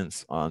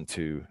statements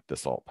onto the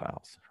salt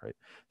piles, right?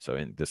 So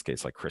in this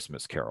case, like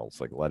Christmas carols,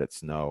 like let it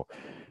snow.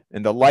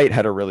 And the light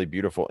had a really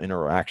beautiful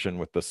interaction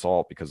with the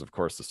salt because of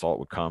course the salt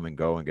would come and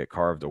go and get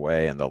carved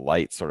away, and the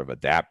light sort of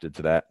adapted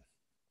to that.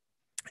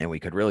 And we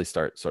could really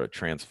start sort of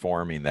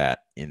transforming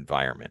that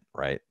environment,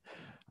 right?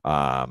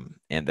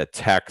 And the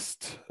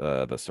text,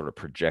 the sort of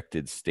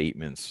projected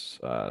statements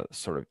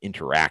sort of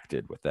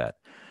interacted with that.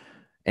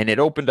 And it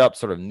opened up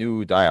sort of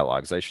new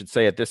dialogues. I should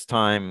say at this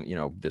time,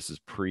 this is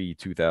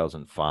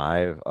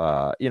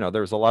pre-2005,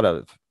 there was a lot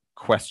of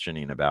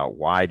questioning about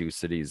why do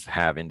cities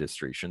have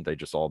industry? Shouldn't they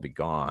just all be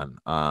gone?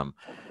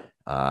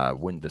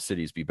 Wouldn't the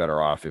cities be better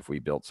off if we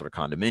built sort of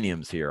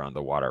condominiums here on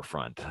the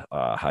waterfront,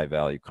 high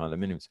value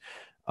condominiums?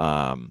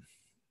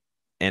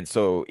 And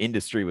so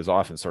industry was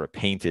often sort of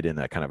painted in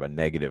a kind of a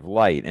negative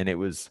light. And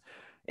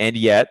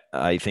yet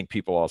I think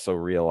people also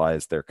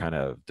realized their kind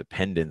of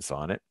dependence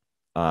on it.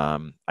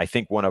 I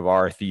think one of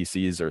our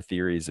theses or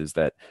theories is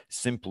that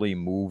simply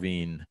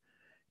moving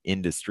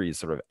industry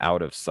sort of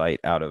out of sight,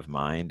 out of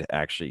mind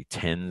actually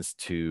tends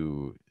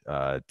to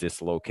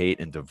dislocate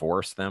and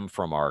divorce them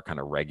from our kind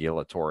of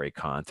regulatory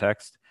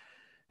context.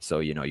 So,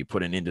 you know, you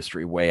put an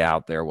industry way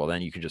out there, well,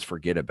 then you can just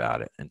forget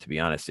about it. And to be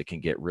honest, it can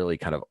get really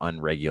kind of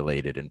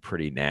unregulated and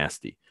pretty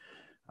nasty.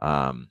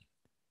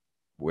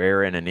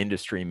 Wherein an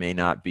industry may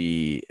not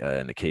be,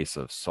 in the case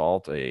of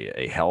salt,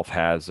 a health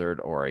hazard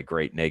or a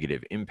great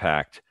negative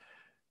impact,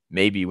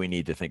 maybe we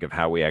need to think of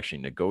how we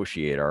actually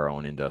negotiate our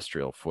own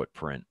industrial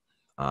footprint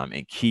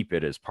and keep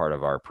it as part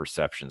of our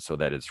perception so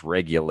that it's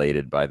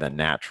regulated by the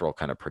natural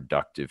kind of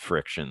productive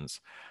frictions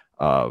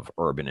of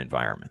urban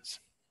environments.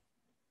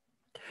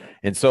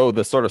 And so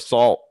the sort of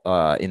salt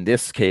in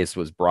this case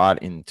was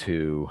brought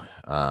into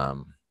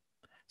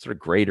sort of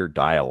greater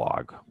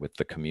dialogue with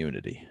the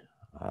community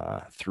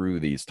through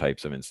these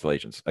types of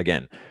installations.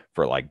 Again,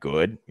 for like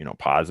good, you know,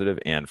 positive,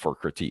 and for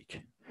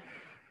critique.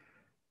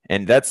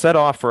 And that set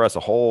off for us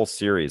a whole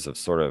series of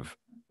sort of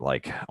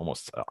like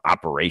almost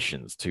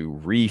operations to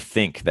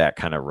rethink that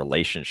kind of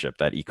relationship,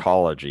 that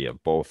ecology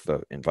of both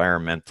the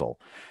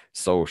environmental,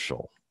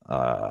 social,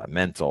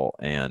 mental,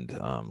 and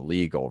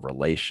legal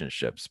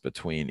relationships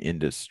between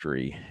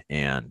industry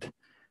and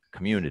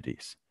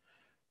communities.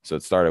 So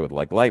it started with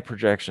like light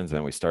projections,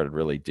 and we started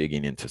really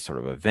digging into sort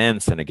of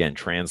events, and again,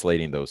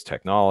 translating those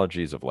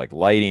technologies of like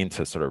lighting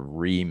to sort of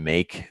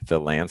remake the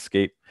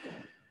landscape.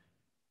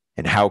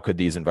 And how could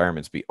these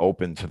environments be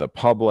open to the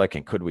public?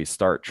 And could we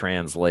start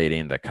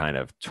translating the kind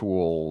of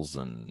tools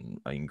and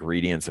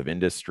ingredients of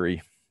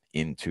industry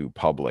into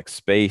public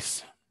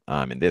space?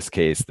 In this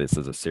case, this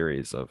is a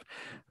series of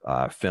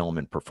film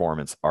and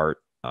performance art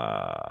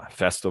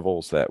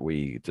festivals that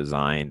we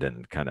designed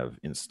and kind of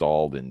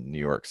installed in New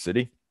York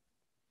City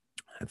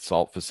at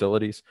salt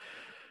facilities.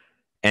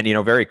 And, you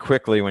know, very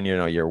quickly when, you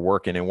know, you're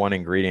working in one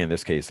ingredient, in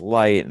this case,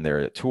 light, and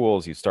there are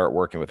tools, you start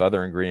working with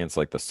other ingredients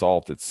like the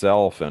salt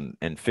itself and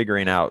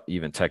figuring out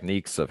even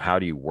techniques of how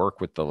do you work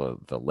with the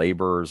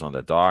laborers on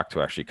the dock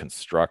to actually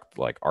construct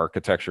like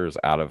architectures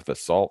out of the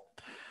salt.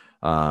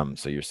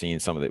 So you're seeing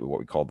some of what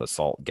we call the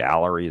salt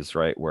galleries,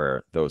 right,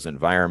 where those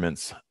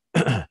environments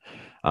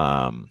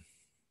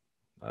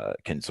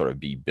can sort of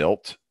be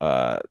built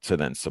to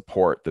then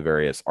support the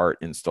various art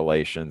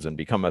installations and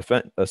become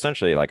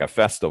essentially like a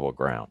festival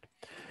ground.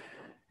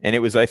 And it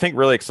was, I think,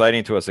 really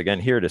exciting to us again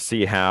here to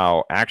see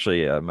how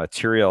actually a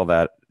material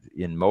that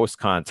in most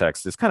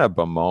contexts is kind of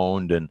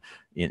bemoaned and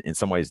in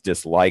some ways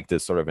disliked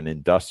as sort of an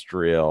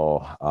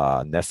industrial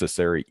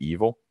necessary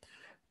evil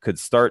could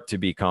start to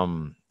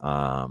become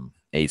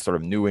a sort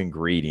of new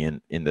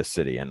ingredient in the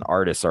city. And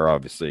artists are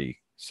obviously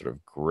sort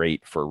of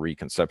great for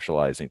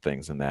reconceptualizing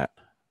things in that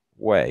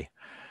way.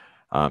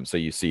 So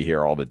you see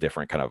here all the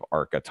different kind of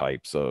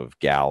archetypes of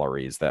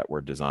galleries that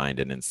were designed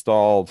and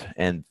installed,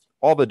 and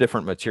all the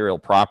different material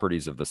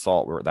properties of the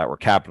salt that were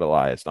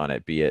capitalized on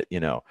it, be it, you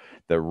know,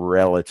 the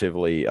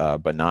relatively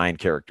benign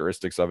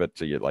characteristics of it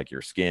to like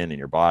your skin and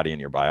your body and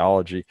your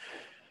biology,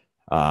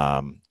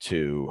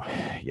 to,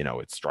 you know,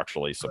 its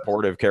structurally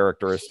supportive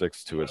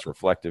characteristics, to its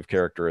reflective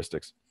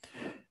characteristics.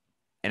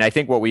 And I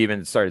think what we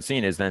even started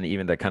seeing is then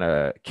even the kind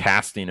of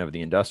casting of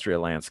the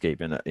industrial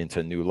landscape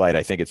into new light.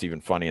 I think it's even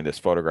funny in this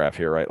photograph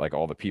here, right? Like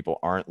all the people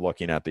aren't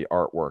looking at the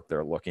artwork.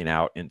 They're looking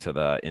out into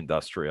the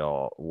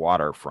industrial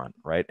waterfront,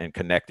 right? And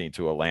connecting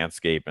to a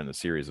landscape and a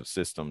series of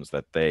systems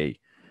that they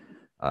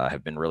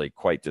have been really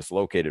quite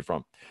dislocated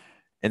from.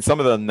 And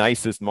some of the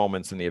nicest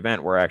moments in the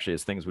event were actually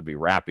as things would be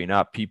wrapping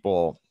up,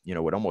 people, you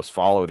know, would almost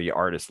follow the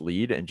artist's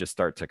lead and just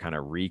start to kind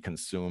of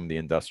reconsume the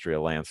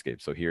industrial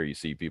landscape. So here you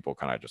see people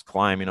kind of just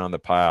climbing on the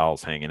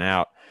piles, hanging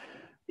out.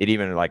 It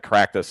even like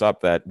cracked us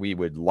up that we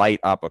would light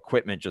up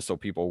equipment just so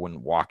people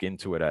wouldn't walk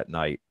into it at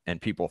night. And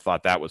people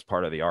thought that was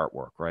part of the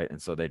artwork, right? And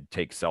so they'd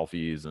take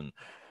selfies and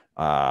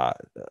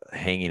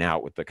hanging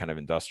out with the kind of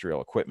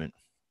industrial equipment.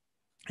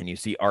 And you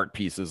see art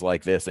pieces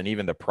like this, and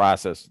even the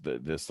process,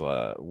 this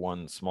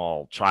one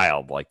small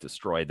child like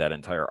destroyed that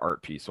entire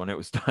art piece when it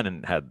was done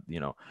and had, you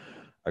know,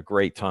 a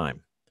great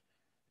time.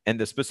 And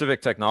the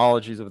specific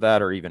technologies of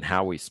that, or even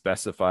how we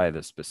specify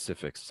the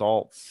specific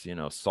salts, you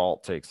know,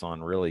 salt takes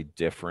on really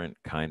different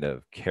kind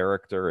of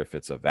character if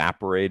it's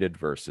evaporated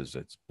versus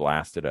it's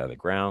blasted out of the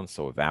ground.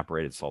 So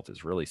evaporated salt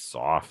is really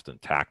soft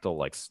and tactile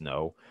like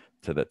snow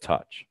to the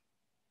touch.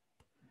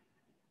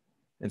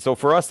 And so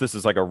for us, this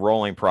is like a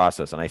rolling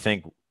process. And I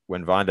think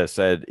when Vanda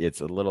said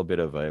it's a little bit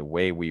of a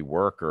way we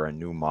work or a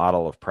new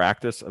model of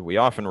practice, we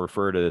often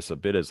refer to this a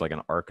bit as like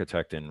an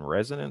architect in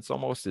residence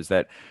almost, is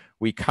that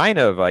we kind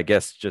of, I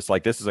guess, just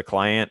like this is a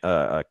client,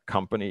 a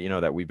company, you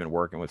know, that we've been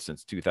working with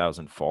since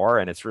 2004.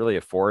 And it's really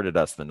afforded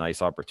us the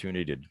nice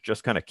opportunity to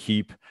just kind of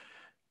keep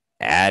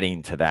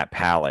adding to that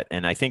palette.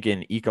 And I think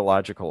in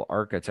ecological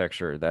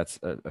architecture, that's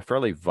a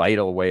fairly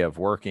vital way of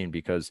working,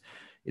 because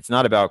it's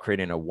not about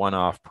creating a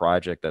one-off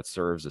project that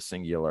serves a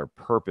singular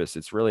purpose.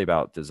 It's really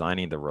about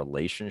designing the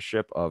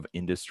relationship of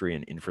industry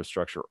and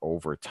infrastructure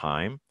over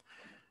time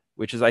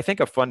which is, I think,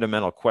 a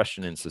fundamental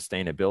question in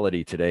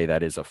sustainability today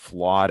that is a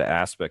flawed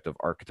aspect of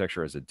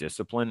architecture as a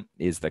discipline,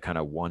 is the kind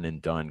of one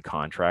and done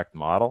contract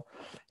model.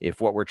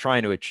 If what we're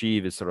trying to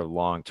achieve is sort of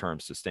long-term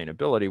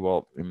sustainability,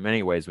 well, in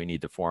many ways, we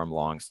need to form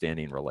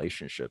long-standing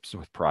relationships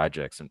with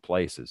projects and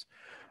places.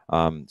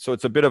 So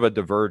it's a bit of a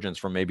divergence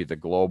from maybe the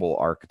global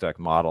architect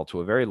model to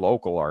a very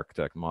local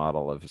architect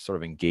model of sort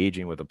of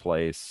engaging with a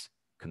place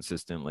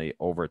consistently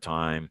over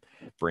time,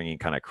 bringing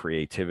kind of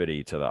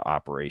creativity to the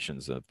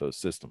operations of those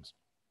systems.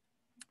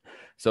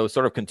 So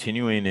sort of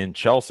continuing in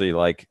Chelsea,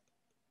 like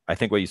I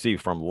think what you see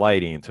from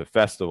lighting to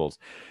festivals,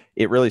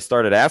 it really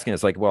started asking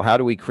us like, well, how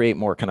do we create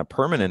more kind of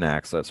permanent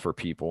access for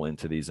people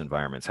into these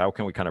environments? How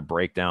can we kind of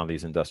break down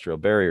these industrial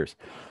barriers?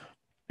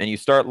 And you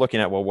start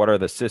looking at, well, what are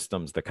the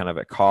systems, the kind of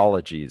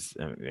ecologies,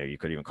 you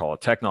could even call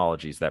it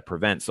technologies that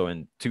prevent. So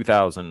in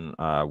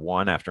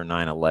 2001, after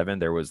 9/11,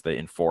 there was the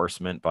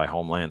enforcement by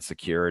Homeland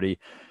Security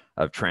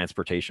of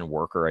transportation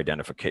worker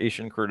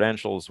identification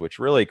credentials, which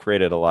really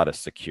created a lot of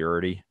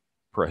security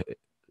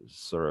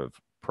sort of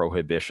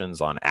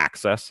prohibitions on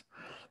access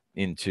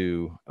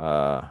into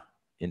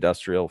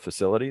industrial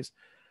facilities.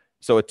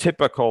 So a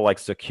typical like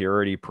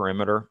security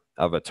perimeter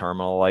of a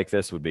terminal like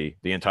this would be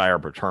the entire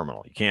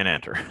terminal. You can't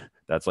enter.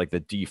 That's like the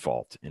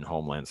default in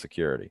Homeland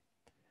Security,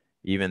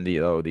 even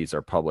though these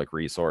are public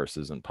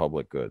resources and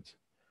public goods.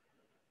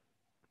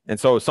 And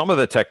so some of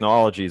the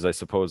technologies, I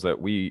suppose, that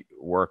we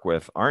work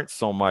with aren't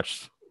so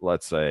much,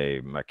 let's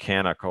say,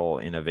 mechanical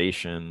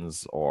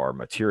innovations or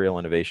material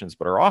innovations,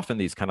 but are often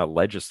these kind of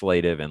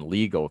legislative and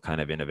legal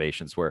kind of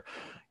innovations where,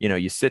 you know,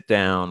 you sit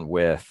down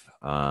with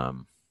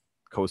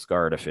Coast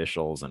Guard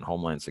officials and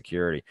Homeland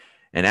Security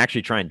and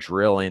actually try and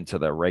drill into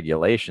the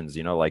regulations,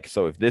 you know, like,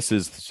 so if this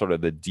is sort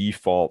of the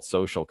default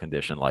social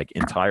condition, like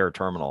entire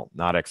terminal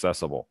not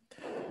accessible,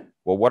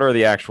 well, what are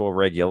the actual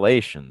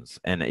regulations?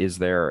 And is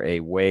there a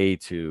way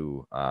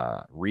to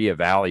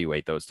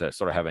reevaluate those to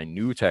sort of have a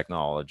new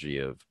technology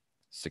of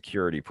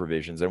security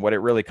provisions? And what it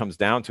really comes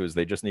down to is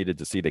they just needed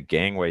to see the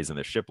gangways and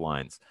the ship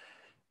lines,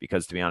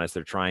 because to be honest,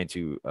 they're trying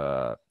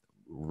to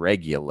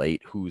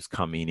regulate who's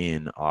coming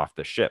in off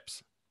the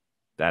ships.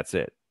 That's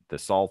it. The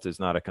salt is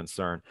not a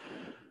concern,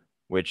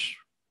 which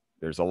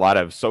there's a lot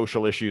of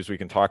social issues. We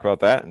can talk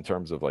about that in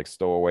terms of like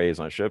stowaways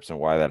on ships and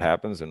why that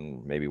happens,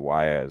 and maybe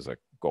why as a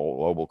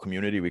global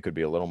community we could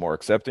be a little more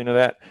accepting of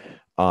that.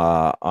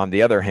 On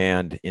the other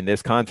hand, in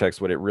this context,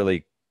 what it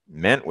really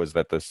meant was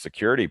that the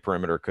security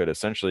perimeter could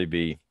essentially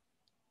be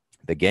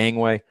the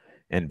gangway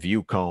and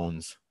view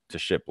cones to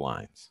ship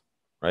lines,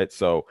 right?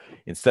 So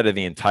instead of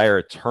the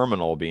entire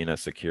terminal being a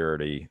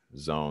security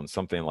zone,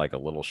 something like a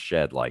little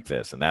shed like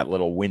this, and that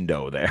little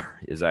window there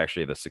is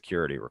actually the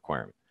security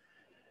requirement.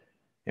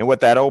 And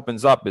what that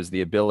opens up is the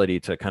ability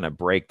to kind of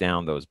break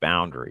down those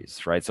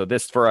boundaries, right? So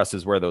this for us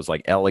is where those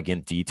like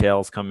elegant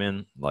details come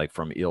in, like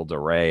from Ile de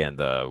Ré and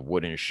the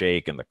wooden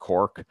shake and the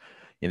cork.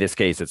 In this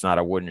case, it's not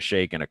a wooden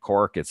shake and a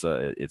cork. It's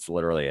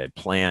literally a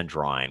plan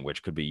drawing,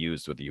 which could be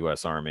used with the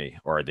U.S. Army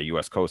or the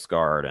U.S. Coast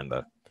Guard and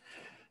the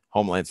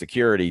Homeland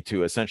Security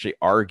to essentially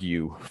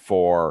argue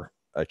for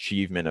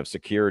achievement of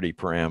security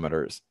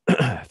parameters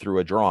through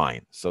a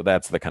drawing. So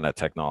that's the kind of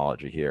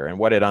technology here. And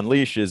what it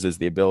unleashes is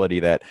the ability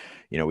that,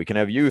 you know, we can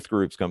have youth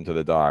groups come to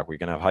the dock. We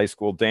can have high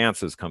school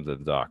dances come to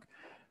the dock.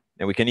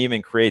 And we can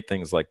even create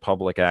things like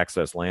public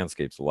access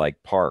landscapes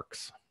like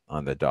parks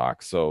on the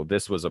dock. So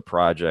this was a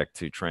project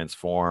to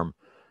transform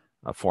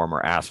a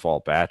former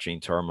asphalt batching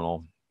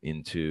terminal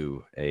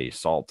into a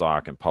salt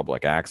dock and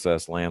public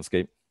access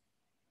landscape.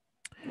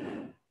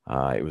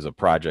 It was a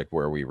project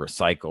where we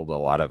recycled a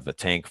lot of the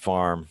tank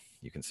farm.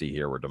 You can see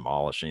here we're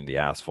demolishing the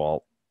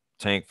asphalt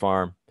tank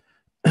farm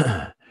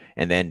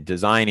and then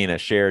designing a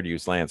shared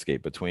use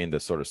landscape between the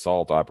sort of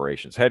salt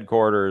operations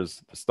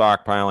headquarters, the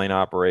stockpiling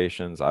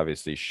operations,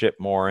 obviously ship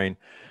mooring,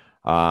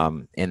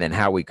 and then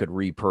how we could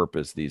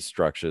repurpose these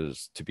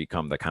structures to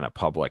become the kind of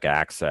public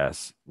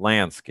access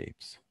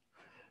landscapes.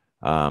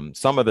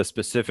 Some of the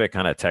specific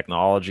kind of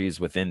technologies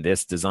within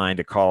this designed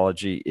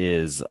ecology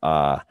is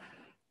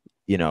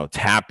you know,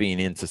 tapping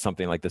into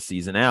something like the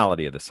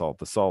seasonality of the salt.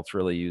 The salt's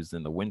really used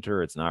in the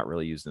winter. It's not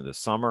really used in the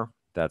summer.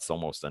 That's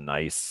almost a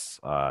nice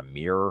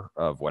mirror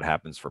of what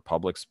happens for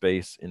public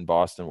space in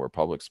Boston, where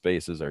public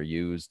spaces are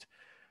used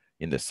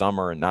in the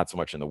summer and not so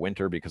much in the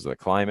winter because of the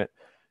climate.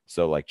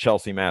 So like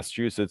Chelsea,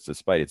 Massachusetts,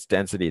 despite its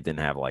density, it didn't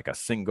have like a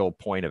single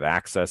point of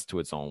access to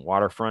its own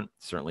waterfront.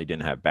 Certainly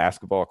didn't have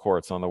basketball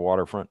courts on the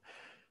waterfront.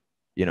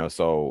 You know,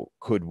 so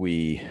could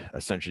we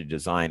essentially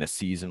design a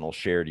seasonal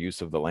shared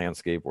use of the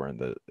landscape where in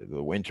the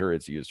winter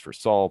it's used for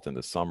salt, in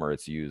the summer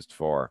it's used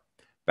for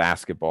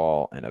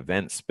basketball and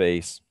event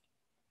space?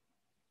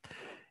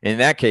 In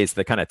that case,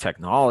 the kind of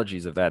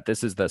technologies of that,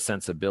 this is the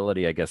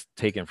sensibility, I guess,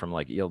 taken from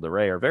like Ile de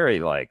Ré, are very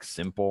like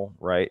simple,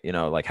 right? You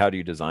know, like how do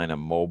you design a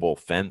mobile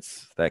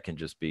fence that can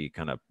just be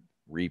kind of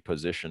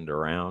repositioned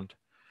around?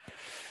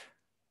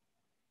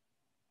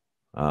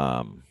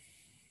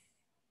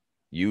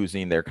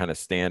 Using their kind of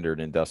standard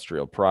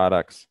industrial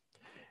products.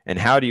 And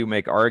how do you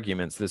make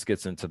arguments? This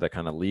gets into the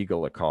kind of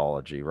legal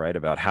ecology, right?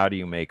 About how do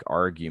you make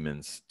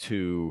arguments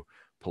to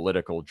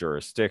political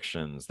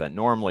jurisdictions that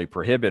normally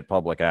prohibit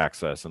public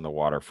access in the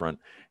waterfront?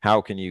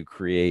 How can you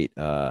create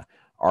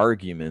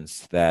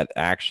arguments that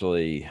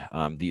actually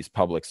these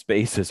public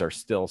spaces are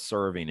still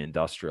serving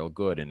industrial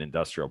good and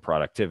industrial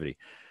productivity?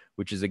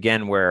 Which is,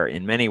 again, where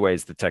in many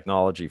ways the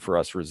technology for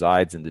us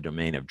resides in the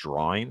domain of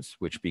drawings,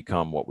 which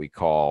become what we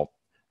call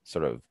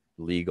sort of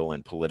legal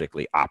and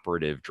politically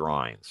operative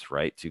drawings,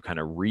 right? To kind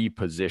of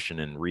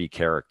reposition and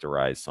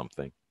recharacterize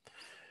something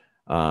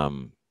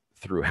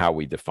through how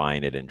we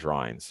define it in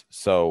drawings.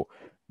 So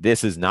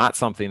this is not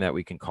something that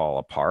we can call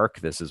a park.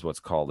 This is what's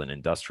called an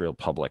industrial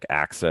public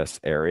access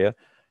area.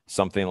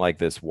 Something like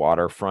this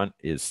waterfront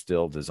is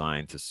still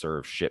designed to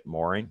serve ship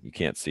mooring. You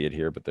can't see it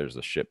here, but there's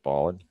a ship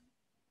bollard.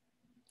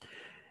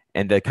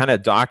 And the kind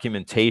of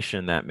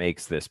documentation that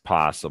makes this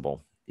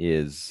possible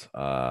is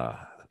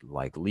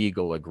like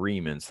legal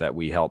agreements that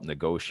we help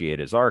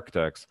negotiate as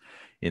architects.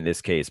 In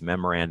this case,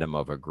 memorandum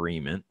of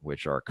agreement,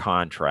 which are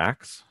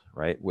contracts,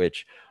 right?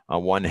 Which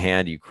on one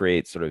hand, you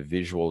create sort of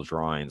visual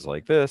drawings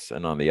like this,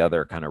 and on the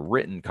other, kind of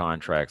written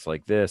contracts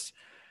like this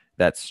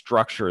that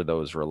structure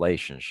those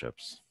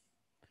relationships.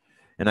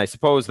 And I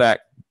suppose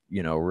that,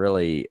 you know,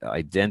 really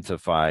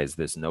identifies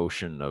this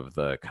notion of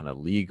the kind of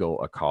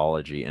legal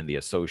ecology and the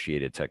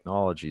associated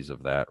technologies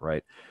of that,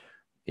 right?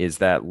 Is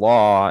that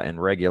law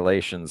and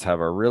regulations have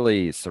a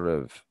really sort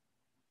of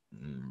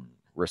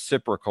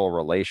reciprocal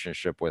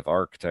relationship with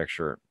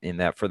architecture, in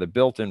that for the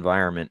built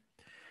environment,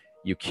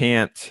 you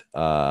can't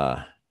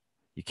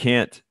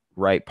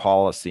write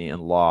policy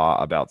and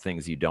law about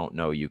things you don't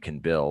know you can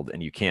build,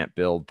 and you can't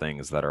build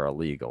things that are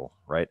illegal,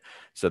 right?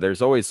 So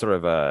there's always sort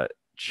of a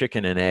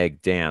chicken and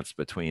egg dance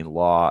between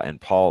law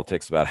and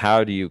politics about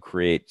how do you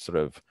create sort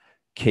of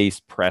case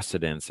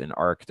precedents in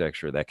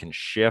architecture that can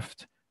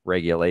shift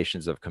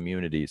regulations of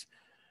communities.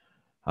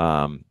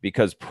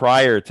 Because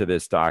prior to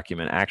this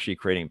document, actually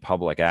creating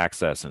public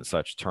access in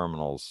such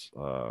terminals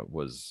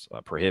was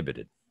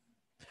prohibited.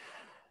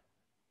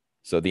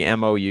 So the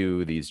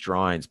MOU, these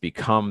drawings,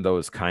 become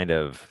those kind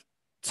of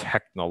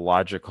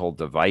technological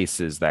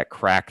devices that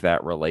crack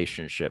that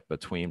relationship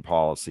between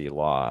policy,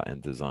 law,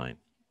 and design.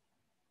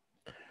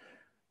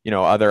 You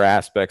know, other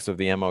aspects of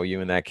the MOU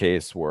in that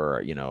case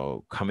were, you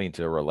know, coming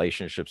to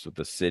relationships with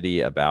the city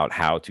about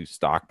how to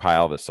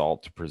stockpile the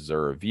salt to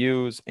preserve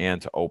views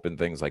and to open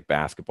things like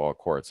basketball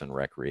courts and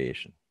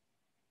recreation.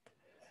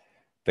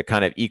 The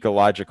kind of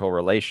ecological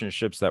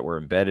relationships that were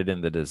embedded in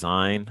the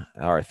design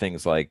are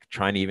things like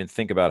trying to even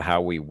think about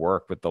how we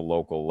work with the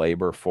local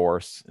labor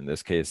force, in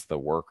this case, the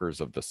workers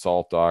of the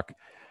salt dock,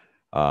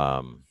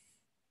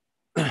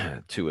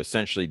 to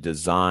essentially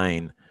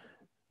design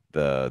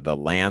the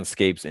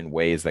landscapes in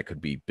ways that could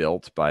be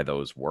built by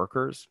those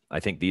workers. I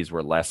think these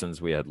were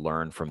lessons we had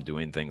learned from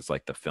doing things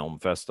like the film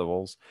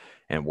festivals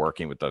and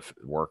working with the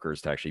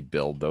workers to actually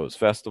build those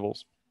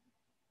festivals.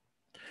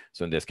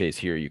 So in this case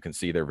here, you can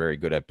see they're very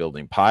good at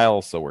building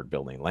piles. So we're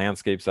building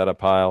landscapes out of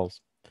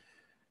piles.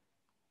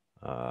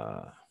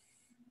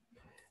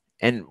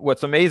 And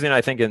what's amazing,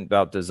 I think,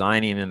 about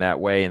designing in that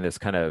way, in this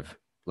kind of,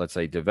 let's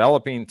say,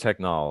 developing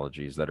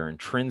technologies that are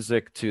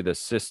intrinsic to the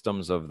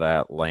systems of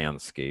that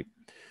landscape,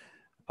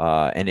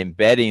 and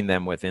embedding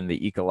them within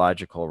the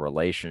ecological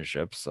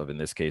relationships of, in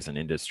this case, an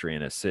industry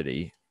and a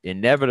city,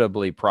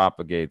 inevitably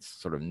propagates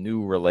sort of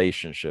new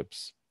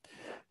relationships.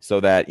 So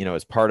that, you know,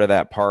 as part of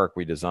that park,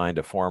 we designed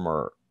a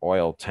former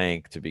oil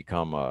tank to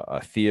become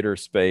a theater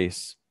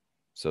space.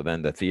 So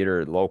then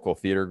the local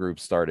theater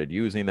groups started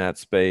using that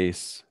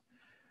space.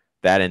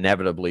 That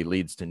inevitably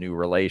leads to new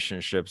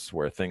relationships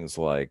where things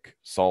like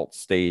salt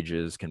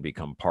stages can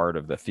become part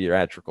of the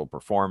theatrical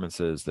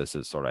performances. This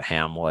is sort of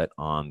Hamlet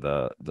on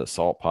the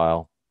salt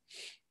pile.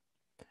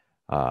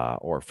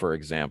 Or, for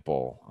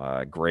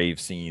example, grave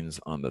scenes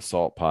on the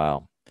salt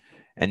pile.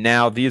 And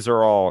now these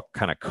are all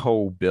kind of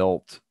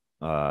co-built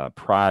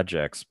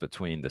projects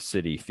between the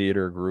city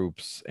theater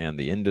groups and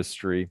the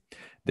industry.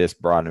 This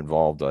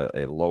involved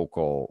a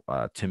local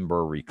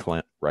timber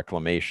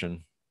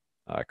reclamation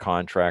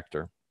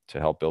contractor to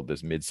help build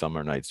this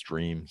Midsummer Night's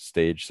Dream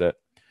stage set.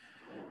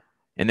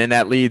 And then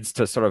that leads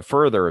to sort of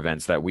further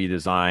events that we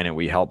design and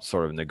we help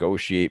sort of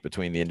negotiate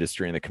between the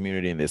industry and the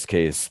community. In this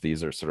case,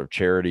 these are sort of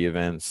charity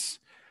events.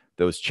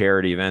 Those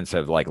charity events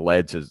have like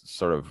led to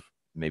sort of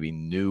maybe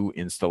new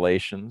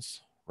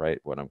installations, right?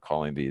 What I'm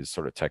calling these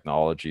sort of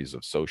technologies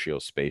of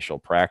socio-spatial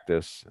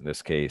practice. In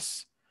this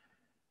case,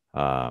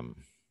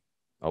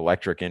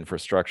 electric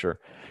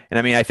infrastructure. And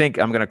I mean, I think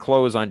I'm going to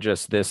close on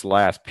just this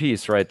last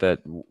piece, right?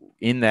 That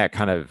in that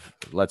kind of,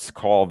 let's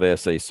call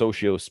this a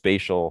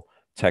socio-spatial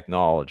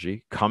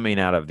technology coming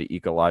out of the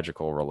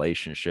ecological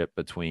relationship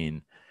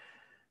between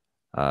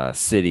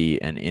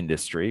city and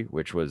industry,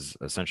 which was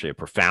essentially a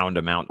profound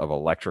amount of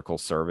electrical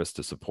service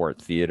to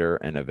support theater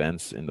and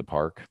events in the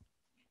park.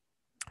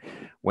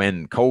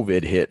 When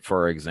COVID hit,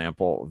 for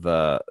example,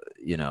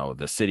 you know,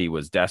 the city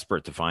was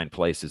desperate to find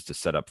places to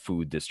set up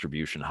food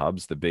distribution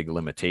hubs. The big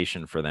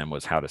limitation for them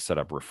was how to set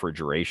up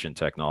refrigeration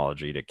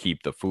technology to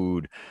keep the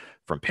food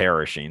from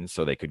perishing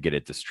so they could get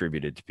it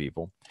distributed to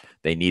people.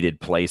 They needed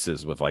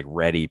places with like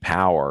ready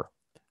power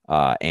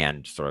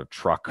and sort of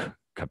truck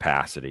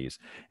capacities.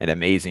 And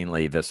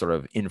amazingly, the sort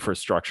of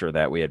infrastructure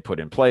that we had put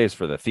in place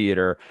for the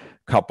theater,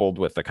 coupled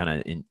with the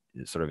kind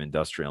of sort of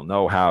industrial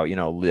know-how, you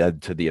know,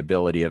 led to the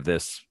ability of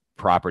this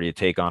property to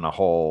take on a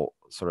whole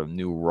sort of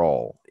new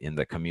role in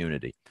the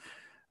community.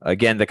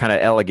 Again, the kind of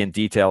elegant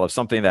detail of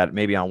something that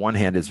maybe on one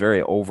hand is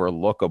very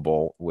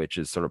overlookable, which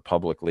is sort of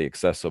publicly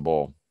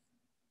accessible,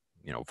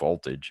 you know,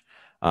 voltage,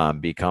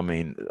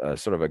 becoming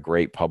sort of a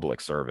great public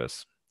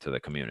service to the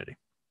community.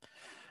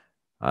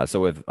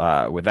 So with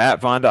that,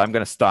 Vonda, I'm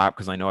going to stop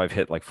because I know I've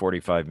hit like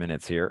 45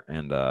 minutes here,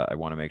 and I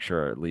want to make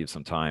sure it leaves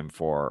some time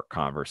for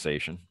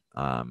conversation.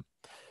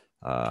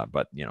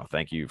 But, you know,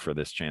 thank you for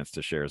this chance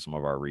to share some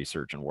of our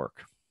research and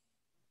work.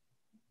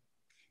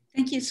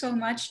 Thank you so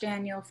much,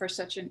 Daniel, for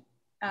such an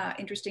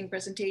interesting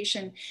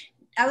presentation.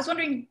 I was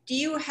wondering, do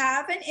you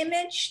have an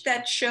image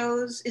that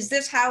shows, is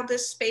this how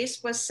this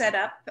space was set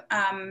up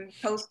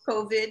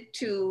post-COVID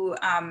to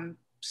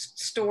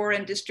store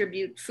and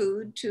distribute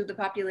food to the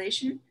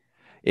population?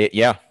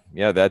 Yeah,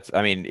 that's,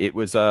 I mean, it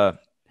was,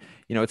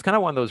 you know, it's kind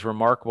of one of those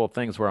remarkable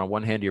things where on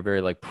one hand, you're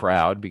very like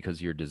proud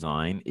because your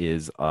design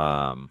is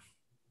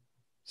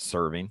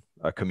serving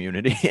a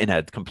community in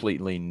a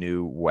completely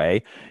new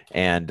way.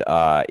 And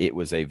it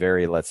was a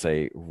very, let's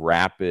say,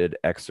 rapid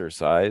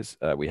exercise.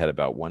 We had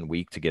about 1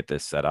 week to get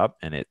this set up,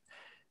 and it,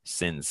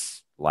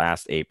 since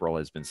last April,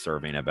 has been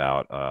serving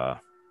about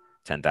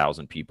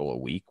 10,000 people a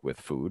week with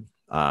food,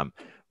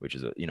 which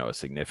is a, you know, a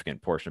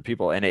significant portion of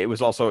people. And it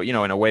was also, you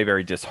know, in a way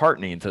very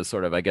disheartening to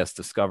sort of, I guess,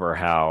 discover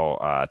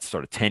how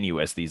sort of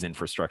tenuous these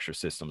infrastructure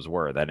systems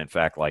were, that in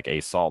fact, like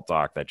a salt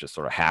dock that just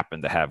sort of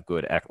happened to have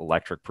good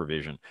electric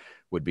provision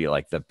would be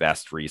like the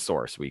best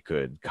resource we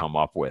could come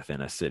up with in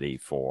a city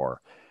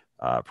for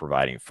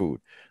providing food.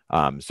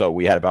 So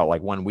we had about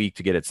like 1 week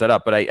to get it set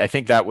up, but I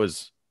think that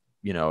was,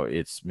 you know,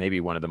 it's maybe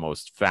one of the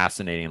most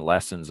fascinating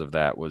lessons of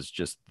that was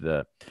just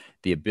the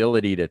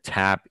ability to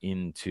tap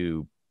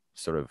into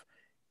sort of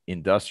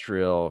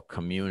industrial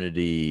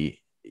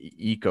community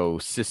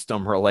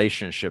ecosystem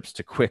relationships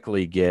to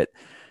quickly get,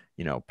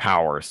 you know,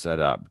 power set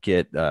up,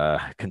 get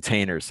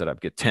containers set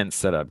up, get tents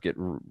set up, get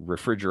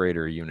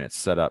refrigerator units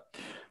set up.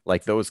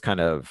 Like those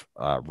kind of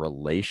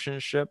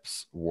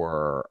relationships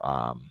were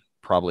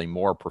probably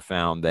more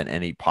profound than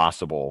any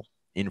possible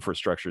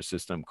infrastructure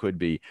system could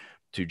be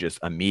to just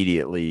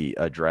immediately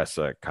address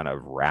a kind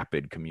of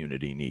rapid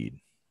community need.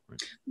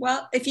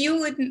 Well, if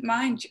you wouldn't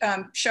mind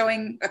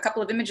showing a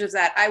couple of images of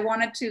that, I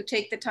wanted to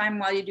take the time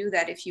while you do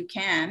that, if you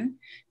can,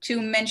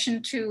 to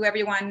mention to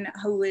everyone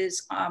who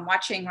is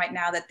watching right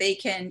now that they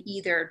can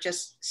either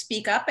just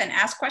speak up and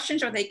ask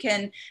questions, or they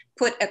can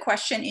put a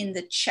question in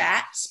the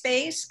chat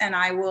space and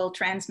I will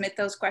transmit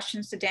those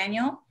questions to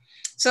Daniel.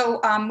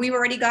 So we've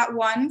already got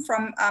one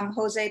from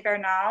Jose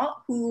Bernal,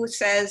 who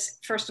says,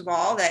 first of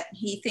all, that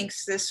he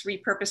thinks this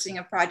repurposing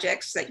of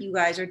projects that you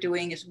guys are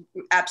doing is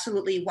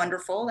absolutely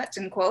wonderful. That's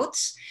in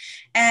quotes.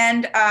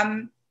 And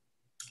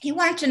he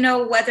wanted to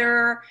know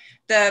whether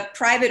the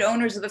private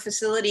owners of the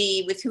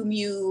facility with whom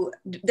you,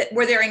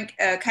 were there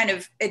kind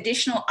of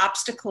additional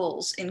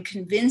obstacles in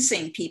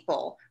convincing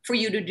people for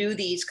you to do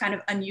these kind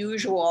of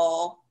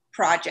unusual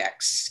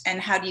projects,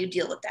 and how do you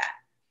deal with that?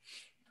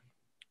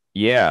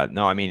 Yeah,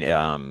 no, I mean,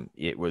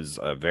 it was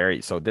a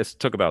very, so this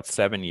took about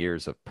 7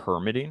 years of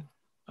permitting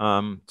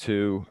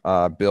to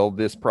build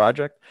this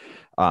project,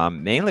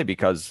 mainly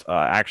because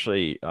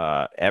actually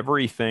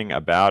everything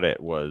about it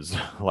was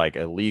like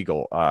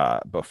illegal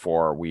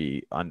before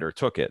we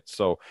undertook it.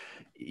 So,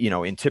 you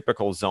know, in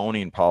typical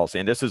zoning policy,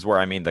 and this is where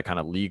I mean the kind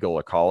of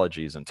legal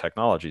ecologies and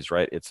technologies,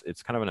 right?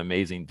 It's kind of an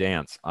amazing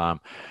dance.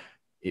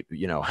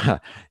 You know,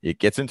 it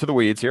gets into the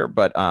weeds here,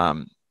 but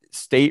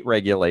state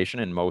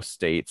regulation in most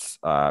states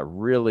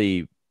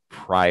really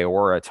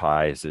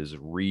prioritizes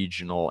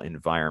regional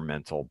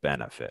environmental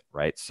benefit,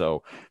 right?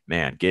 So,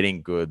 man,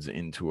 getting goods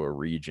into a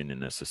region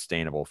in a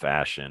sustainable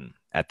fashion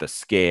at the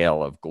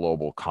scale of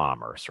global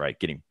commerce, right?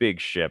 Getting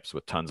big ships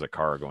with tons of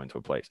cargo into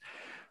a place.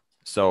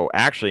 So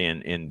actually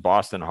in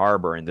Boston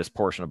Harbor, in this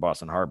portion of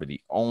Boston Harbor,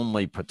 the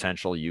only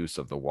potential use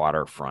of the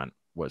waterfront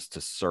was to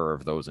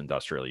serve those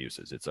industrial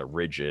uses. It's a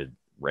rigid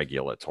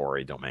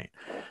regulatory domain.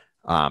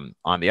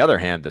 On the other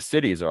hand, the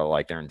cities are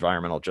like, they're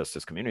environmental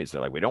justice communities.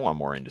 They're like, we don't want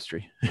more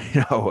industry.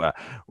 You know,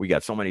 we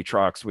got so many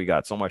trucks, we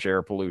got so much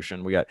air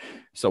pollution.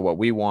 So what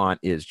we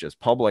want is just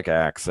public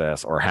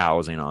access or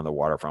housing on the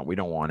waterfront. We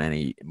don't want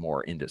any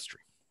more industry.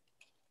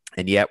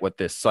 And yet what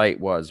this site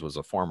was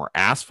a former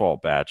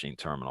asphalt batching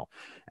terminal.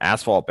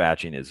 Asphalt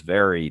batching is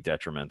very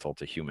detrimental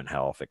to human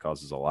health. It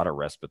causes a lot of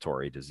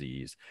respiratory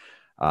disease.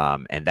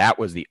 And that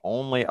was the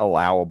only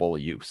allowable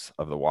use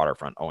of the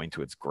waterfront owing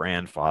to its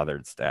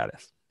grandfathered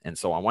status. And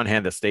so on one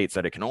hand, the state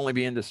said it can only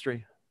be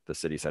industry. The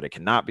city said it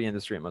cannot be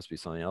industry. It must be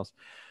something else.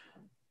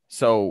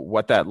 So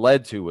what that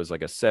led to was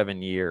like a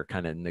 7-year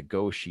kind of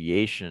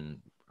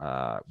negotiation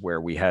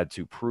where we had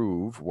to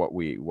prove what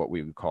we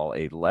would call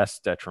a less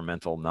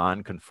detrimental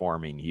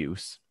non-conforming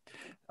use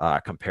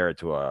compared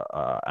to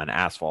an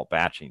asphalt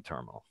batching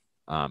terminal,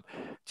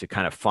 to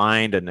kind of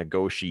find a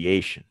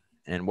negotiation.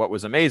 And what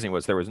was amazing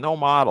was there was no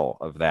model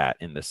of that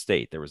in the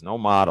state. There was no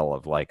model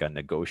of like a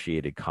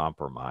negotiated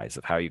compromise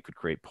of how you could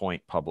create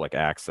point public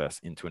access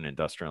into an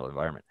industrial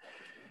environment.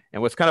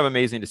 And what's kind of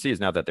amazing to see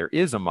is now that there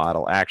is a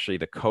model, actually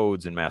the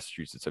codes in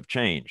Massachusetts have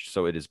changed.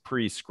 So it is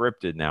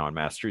pre-scripted now in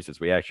Massachusetts.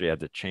 We actually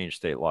had to change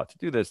state law to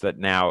do this, that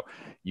now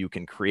you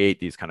can create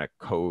these kind of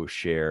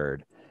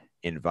co-shared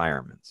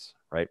environments,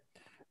 right?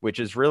 Which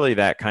is really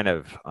that kind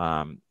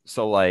of,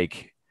 so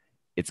like,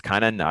 it's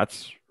kind of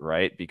nuts,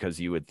 right? Because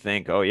you would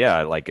think, oh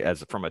yeah, like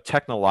as from a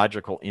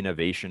technological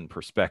innovation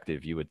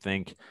perspective, you would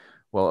think,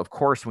 well, of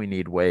course we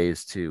need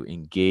ways to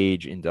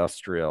engage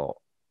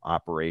industrial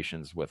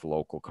operations with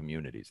local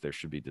communities. There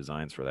should be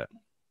designs for that.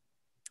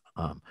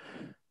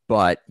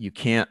 But you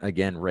can't,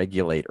 again,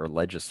 regulate or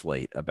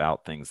legislate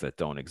about things that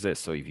don't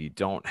exist. So if you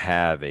don't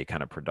have a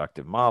kind of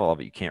productive model of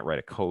it, you can't write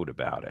a code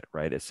about it,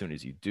 right? As soon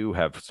as you do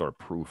have sort of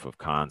proof of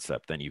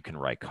concept, then you can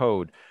write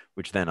code,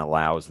 which then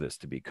allows this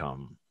to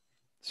become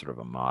sort of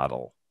a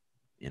model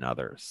in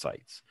other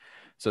sites.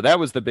 So that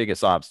was the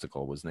biggest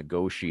obstacle, was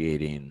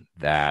negotiating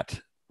that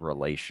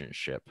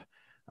relationship.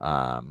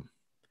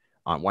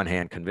 On one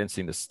hand,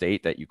 convincing the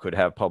state that you could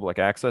have public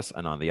access,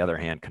 and on the other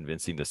hand,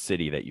 convincing the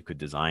city that you could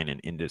design an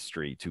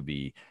industry to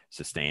be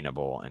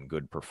sustainable and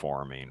good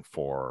performing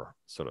for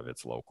sort of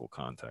its local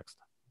context.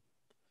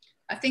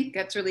 I think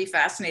that's really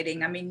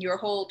fascinating. I mean, your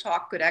whole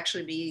talk could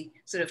actually be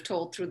sort of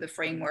told through the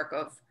framework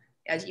of,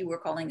 as you were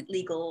calling it,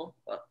 legal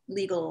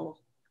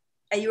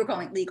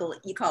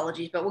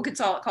ecologies, but we could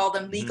call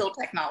them legal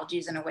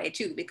technologies in a way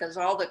too, because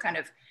all the kind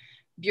of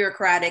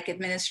bureaucratic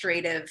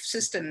administrative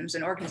systems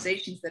and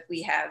organizations that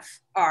we have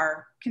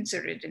are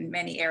considered in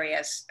many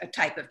areas a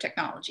type of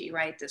technology,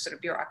 right? The sort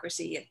of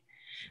bureaucracy.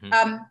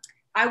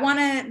 I want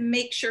to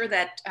make sure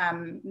that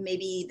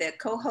maybe the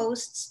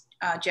co-hosts,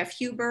 Jeff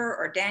Huber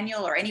or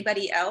Daniel or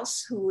anybody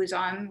else who is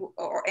on,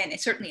 and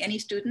certainly any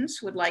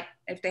students would like,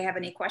 if they have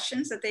any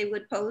questions that they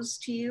would pose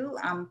to you,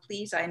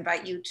 please, I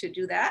invite you to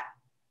do that.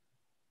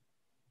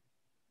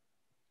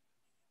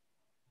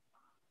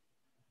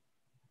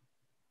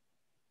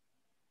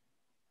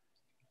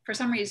 For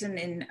some reason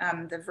in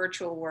the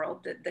virtual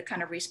world, the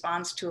kind of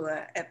response to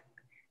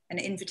an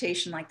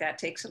invitation like that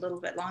takes a little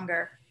bit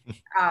longer.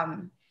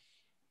 I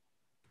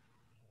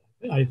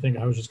think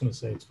I was just going to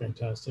say it's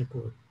fantastic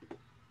work.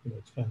 You know,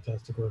 it's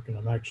fantastic work, and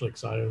I'm actually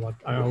excited. Like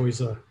I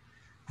always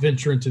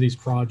venture into these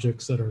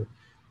projects that are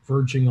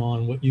verging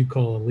on what you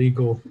call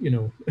illegal.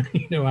 You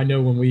know, I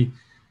know when we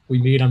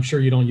meet, I'm sure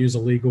you don't use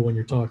illegal when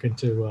you're talking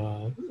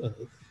to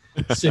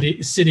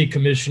city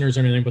commissioners or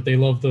anything, but they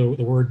love the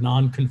word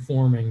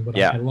non-conforming. But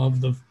yeah. I love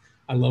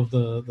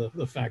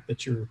the fact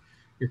that you're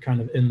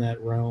kind of in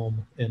that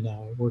realm and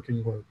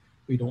working where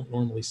we don't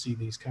normally see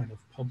these kind of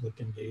public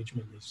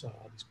engagement, these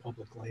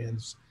public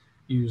lands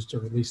used,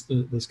 or at least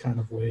this kind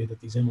of way that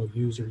these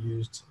MOUs are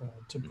used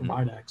to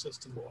provide access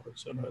to the water.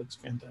 So no, it's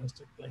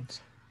fantastic.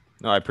 Thanks.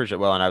 No, I appreciate it.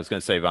 Well, and I was going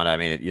to say, Vaughn, I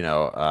mean, you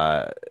know,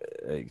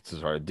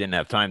 sorry, I didn't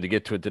have time to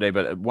get to it today,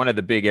 but one of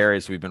the big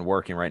areas we've been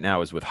working right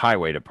now is with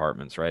highway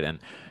departments, right? And,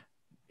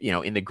 you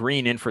know, in the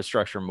green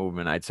infrastructure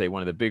movement, I'd say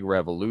one of the big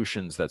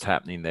revolutions that's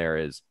happening there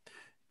is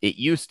it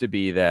used to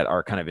be that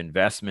our kind of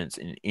investments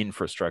in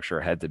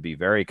infrastructure had to be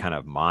very kind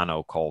of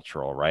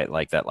monocultural, right?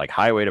 Like that, like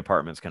highway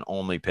departments can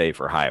only pay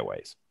for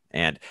highways.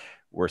 And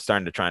we're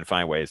starting to try and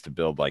find ways to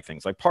build like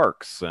things like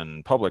parks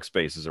and public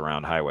spaces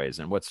around highways.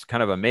 And what's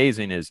kind of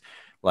amazing is,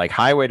 like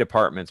highway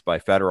departments by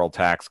federal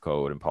tax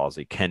code and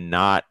policy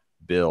cannot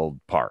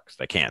build parks.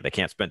 They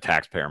can't spend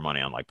taxpayer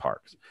money on like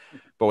parks.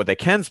 But what they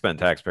can spend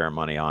taxpayer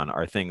money on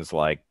are things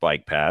like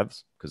bike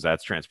paths, because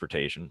that's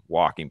transportation,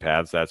 walking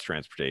paths, that's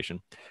transportation.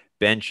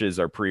 Benches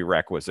are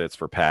prerequisites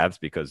for paths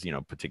because, you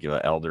know, particular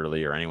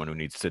elderly or anyone who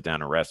needs to sit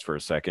down and rest for a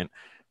second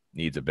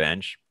needs a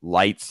bench.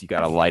 Lights, you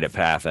got to light a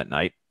path at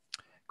night.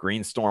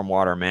 Green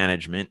stormwater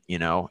management, you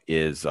know,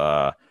 is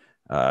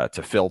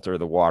to filter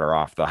the water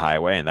off the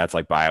highway. And that's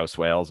like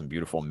bioswales and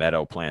beautiful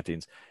meadow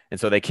plantings. And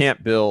so they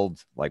can't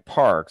build like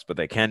parks, but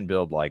they can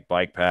build like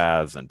bike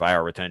paths and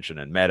bioretention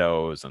and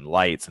meadows and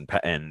lights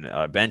and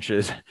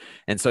benches.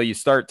 And so you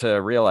start to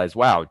realize,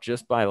 wow,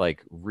 just by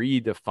like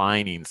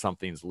redefining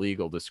something's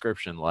legal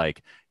description,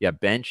 like, yeah,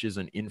 bench is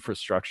an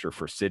infrastructure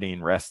for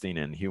sitting, resting,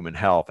 and human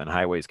health, and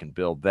highways can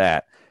build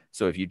that.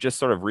 So if you just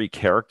sort of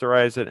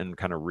recharacterize it and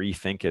kind of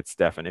rethink its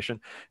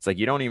definition, it's like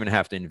you don't even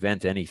have to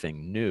invent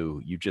anything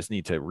new. You just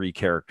need to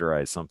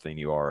recharacterize something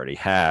you already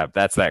have.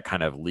 That's that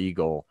kind of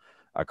legal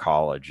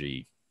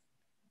ecology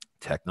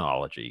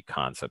technology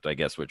concept, I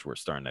guess, which we're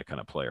starting to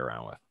kind of play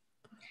around with.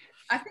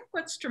 I think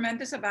what's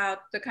tremendous about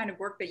the kind of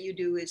work that you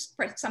do is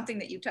something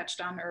that you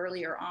touched on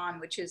earlier on,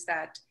 which is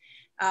that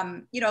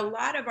You know, a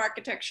lot of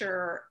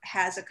architecture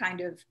has a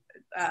kind of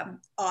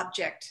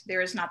object.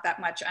 There is not that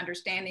much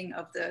understanding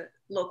of the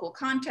local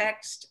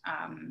context,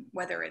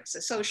 whether it's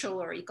a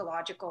social or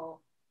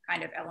ecological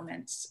kind of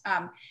elements.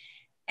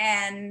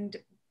 And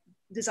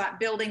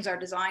buildings are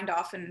designed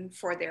often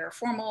for their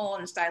formal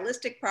and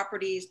stylistic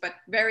properties, but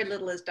very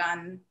little is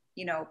done,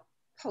 you know,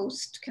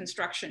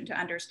 post-construction to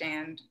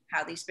understand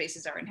how these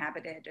spaces are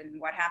inhabited and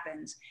what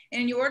happens.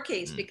 And in your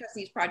case, because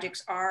these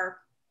projects are,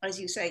 as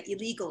you say,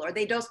 illegal, or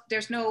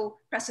there's no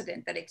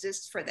precedent that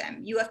exists for them,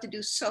 you have to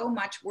do so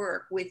much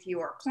work with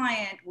your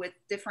client, with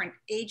different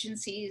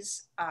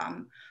agencies,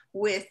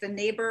 with the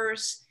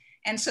neighbors.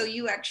 And so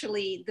you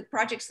actually, the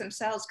projects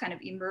themselves kind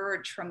of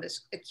emerge from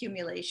this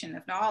accumulation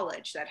of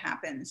knowledge that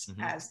happens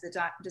as the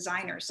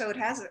designer. So it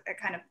has a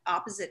kind of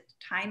opposite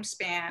time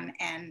span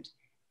and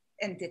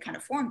the kind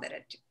of form that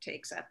it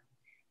takes up.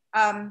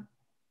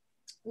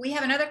 We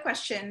have another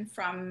question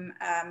from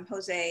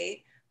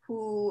Jose,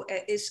 who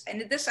is,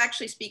 and this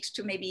actually speaks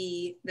to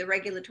maybe the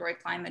regulatory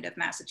climate of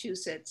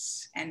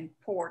Massachusetts and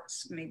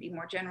ports, maybe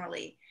more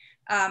generally.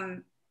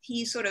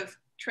 He's sort of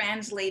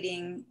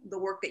translating the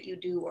work that you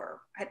do,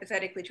 or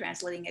hypothetically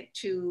translating it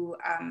to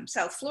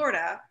South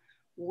Florida,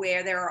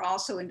 where there are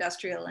also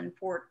industrial and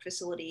port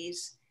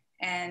facilities.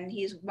 And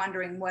he's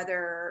wondering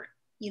whether,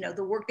 you know,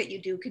 the work that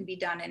you do can be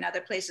done in other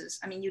places.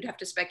 I mean, you'd have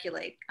to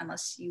speculate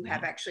unless you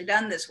have actually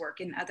done this work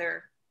in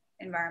other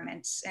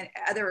environments and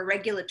other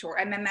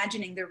regulatory. I'm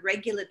imagining the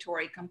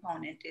regulatory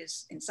component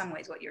is in some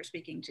ways what you're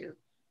speaking to.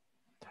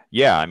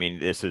 Yeah, I mean,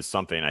 this is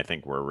something I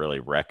think we're really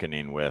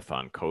reckoning with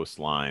on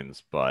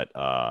coastlines, but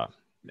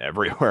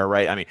everywhere,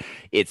 right? I mean,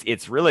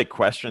 it's really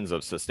questions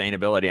of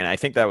sustainability. And I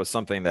think that was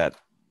something that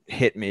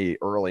hit me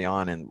early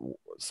on in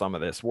some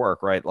of this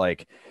work, right?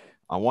 Like,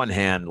 on one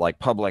hand, like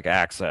public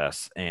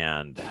access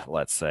and,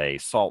 let's say,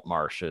 salt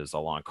marshes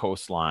along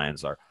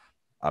coastlines are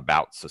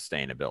about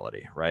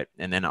sustainability, right?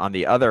 And then on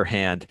the other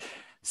hand,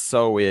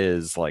 so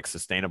is like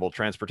sustainable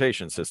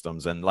transportation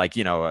systems, and like,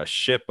 you know, a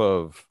ship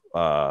of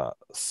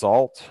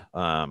salt.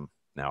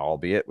 Now,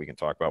 albeit we can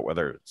talk about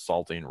whether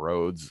salting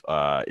roads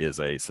is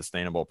a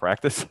sustainable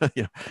practice.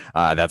 You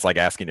know, that's like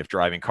asking if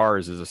driving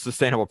cars is a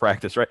sustainable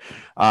practice, right?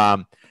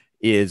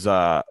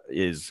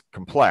 Is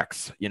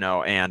complex, you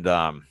know, and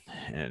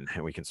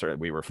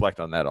we reflect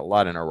on that a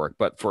lot in our work.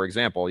 But for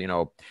example, you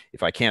know,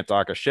 if I can't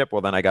dock a ship,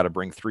 well, then I got to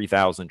bring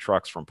 3,000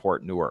 trucks from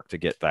Port Newark to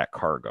get that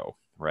cargo,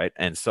 right?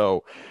 And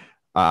so,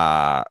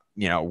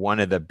 you know, one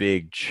of the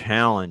big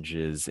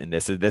challenges in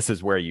this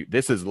is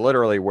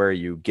literally where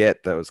you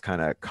get those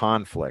kind of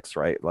conflicts,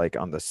 right? Like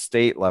on the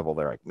state level,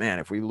 they're like, man,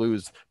 if we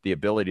lose the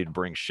ability to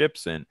bring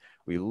ships in,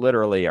 we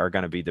literally are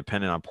going to be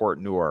dependent on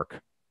Port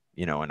Newark,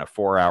 you know, in a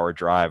 4-hour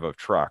drive of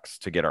trucks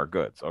to get our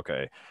goods.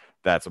 Okay,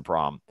 that's a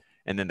problem.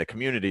 And then the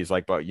community's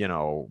like, but, you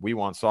know, we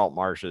want salt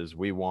marshes,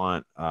 we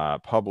want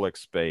public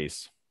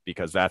space,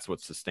 because that's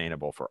what's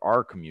sustainable for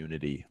our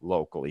community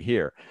locally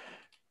here.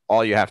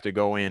 All you have to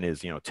go in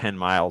is, you know, 10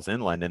 miles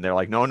inland. And they're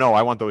like, no,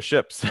 I want those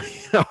ships.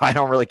 You know, I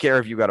don't really care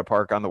if you got to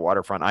park on the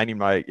waterfront. I need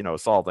my, you know,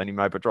 salt. I need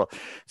my petrol.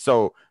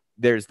 So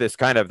there's this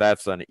kind of,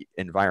 that's an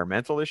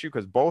environmental issue,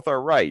 because both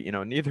are right. You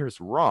know, neither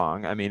is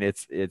wrong. I mean,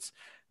 it's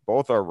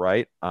both are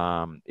right.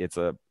 It's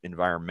a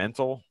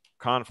environmental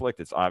conflict.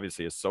 It's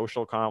obviously a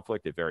social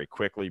conflict. It very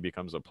quickly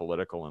becomes a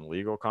political and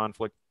legal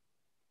conflict.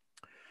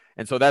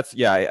 And so that's,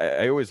 yeah,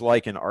 I always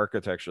like in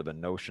architecture the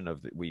notion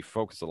of, we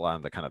focus a lot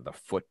on the kind of the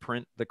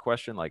footprint, the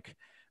question, like,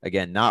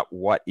 again, not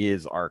what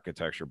is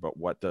architecture, but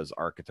what does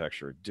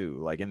architecture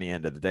do? Like, in the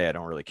end of the day, I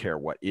don't really care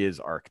what is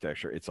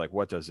architecture. It's like,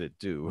 what does it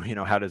do? You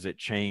know, how does it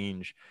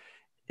change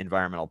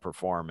environmental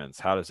performance?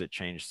 How does it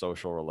change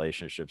social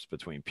relationships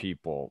between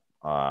people?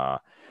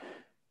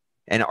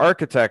 And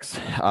architects,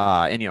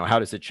 and, you know, how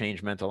does it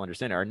change mental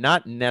understanding, are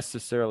not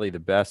necessarily the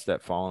best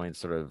at following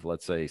sort of,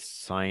 let's say,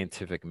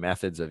 scientific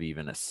methods of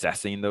even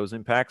assessing those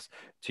impacts.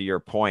 To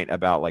your point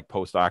about like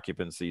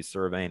post-occupancy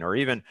surveying, or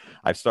even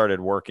I've started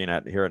working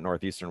here at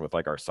Northeastern with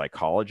like our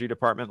psychology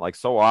department. Like,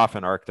 so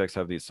often architects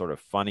have these sort of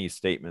funny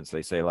statements.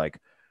 They say like,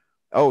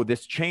 oh,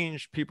 this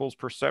changed people's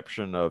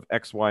perception of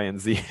X, Y, and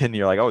Z. And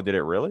you're like, oh, did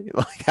it really?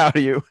 Like, how do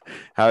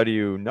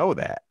you know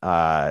that?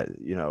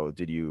 You know,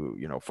 did you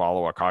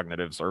follow a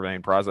cognitive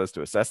surveying process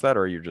to assess that,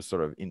 or you're just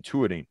sort of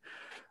intuiting?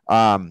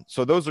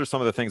 So those are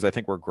some of the things I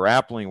think we're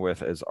grappling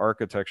with as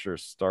architecture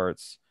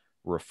starts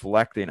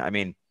reflecting. I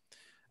mean,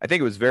 I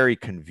think it was very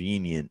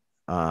convenient,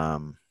 you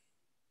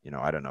know,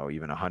 I don't know,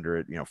 even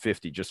 100,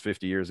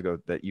 50 years ago,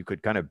 that you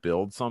could kind of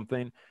build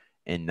something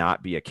and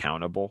not be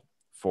accountable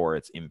for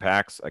its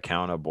impacts,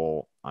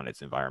 accountable on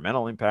its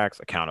environmental impacts,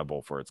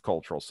 accountable for its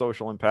cultural,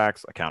 social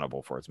impacts,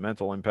 accountable for its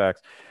mental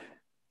impacts.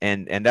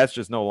 And that's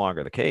just no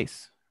longer the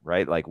case,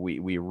 right? Like,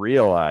 we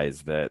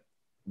realize that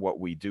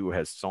what we do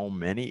has so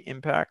many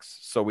impacts.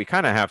 So we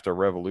kind of have to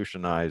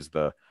revolutionize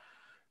the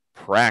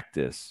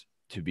practice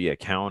to be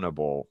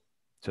accountable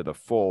to the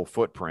full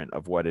footprint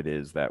of what it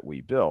is that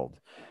we build.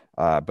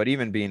 But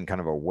even being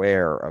kind of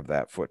aware of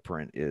that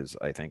footprint is,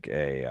 I think,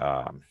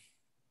 a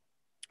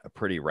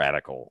pretty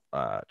radical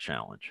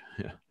challenge.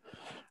 Yeah.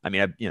 I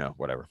mean,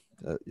 whatever.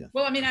 Yeah.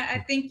 Well, I mean, I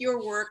think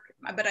your work,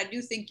 but I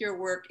do think your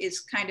work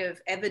is kind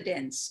of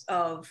evidence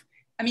of,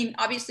 I mean,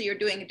 obviously you're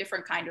doing a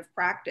different kind of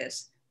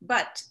practice,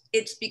 but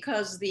it's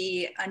because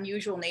the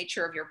unusual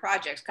nature of your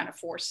projects kind of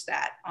forced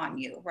that on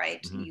you,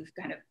 right? Mm-hmm. You've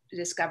kind of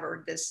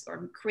discovered this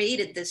or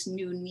created this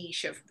new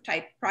niche of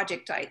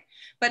project type,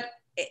 but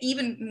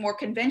even more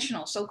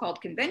conventional, so-called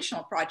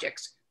conventional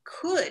projects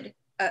could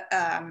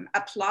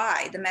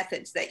apply the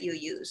methods that you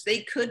use. They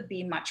could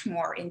be much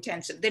more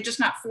intensive. They're just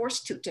not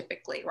forced to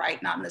typically,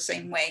 right? Not in the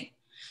same way.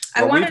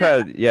 Well,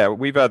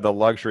 we've had the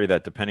luxury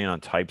that depending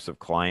on types of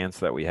clients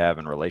that we have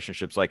and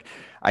relationships, like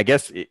I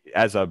guess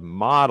as a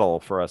model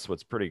for us,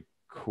 what's pretty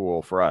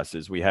cool for us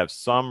is we have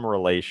some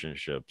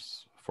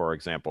relationships, for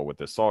example, with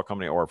the salt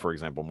company, or for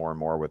example, more and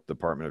more with the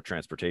Department of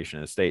Transportation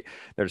and State.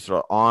 There's sort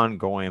of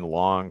ongoing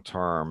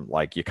long-term,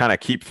 like you kind of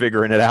keep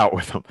figuring it out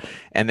with them.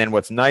 And then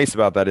what's nice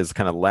about that is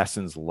kind of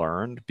lessons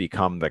learned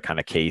become the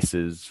kind of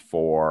cases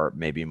for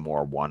maybe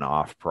more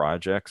one-off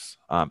projects.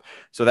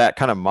 So that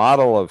kind of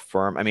model of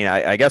firm, I mean,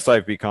 I guess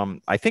I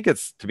think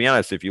it's, to be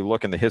honest, if you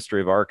look in the history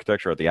of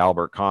architecture at the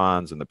Albert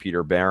Kahns and the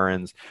Peter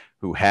Barons,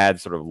 who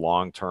had sort of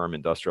long-term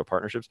industrial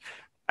partnerships,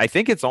 I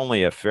think it's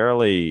only a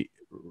fairly,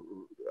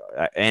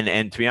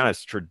 and to be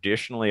honest,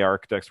 traditionally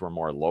architects were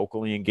more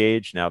locally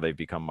engaged. Now they've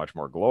become much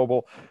more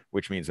global,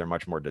 which means they're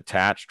much more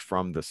detached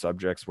from the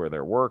subjects where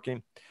they're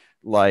working.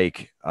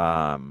 Like,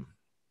 I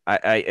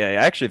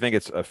actually think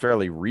it's a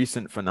fairly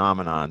recent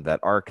phenomenon that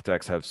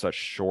architects have such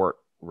short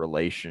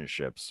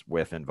relationships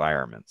with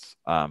environments.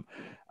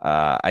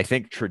 I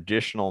think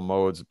traditional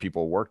modes,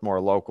 people worked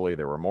more locally.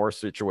 They were more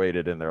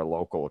situated in their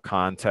local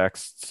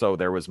context. So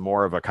there was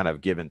more of a kind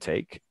of give and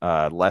take,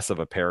 less of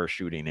a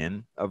parachuting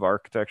in of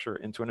architecture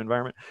into an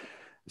environment.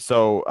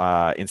 So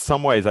in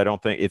some ways, I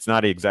don't think it's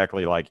not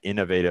exactly like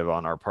innovative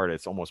on our part.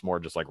 It's almost more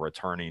just like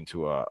returning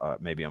to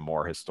maybe a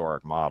more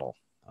historic model.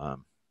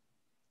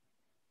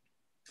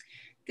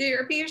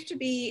 There appears to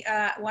be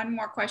one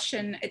more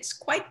question. It's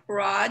quite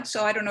broad,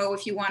 so I don't know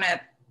if you want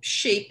to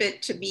shape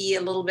it to be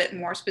a little bit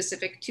more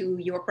specific to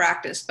your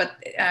practice. But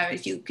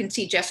if you can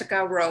see,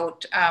 Jessica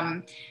wrote,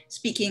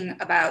 speaking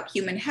about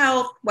human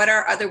health, what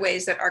are other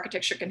ways that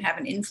architecture can have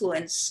an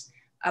influence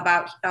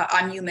about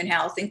on human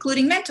health,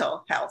 including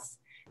mental health?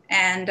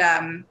 And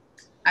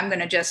I'm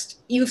going to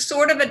you've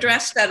sort of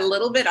addressed that a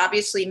little bit.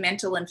 Obviously,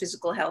 mental and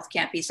physical health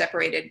can't be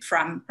separated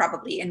from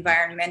probably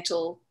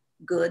environmental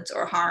goods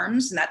or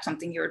harms, and that's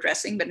something you're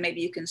addressing, but maybe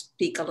you can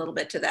speak a little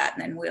bit to that,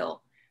 and then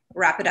we'll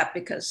wrap it up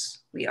because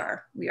we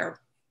are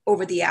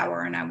over the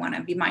hour and I want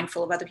to be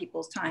mindful of other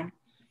people's time.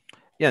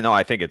 Yeah, no,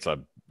 I think it's a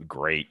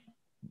great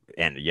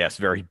and yes,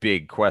 very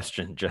big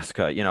question,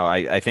 Jessica.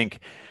 I think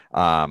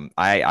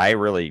I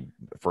really,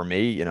 for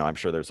me, I'm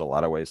sure there's a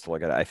lot of ways to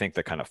look at it. I think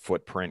the kind of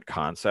footprint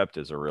concept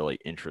is a really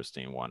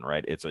interesting one,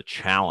 right? It's a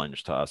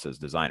challenge to us as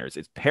designers.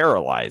 It's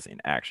paralyzing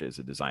actually as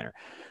a designer.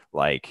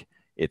 Like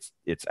it's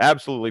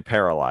absolutely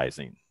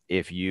paralyzing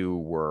if you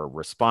were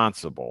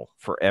responsible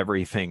for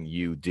everything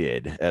you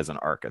did as an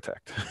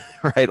architect,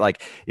 right?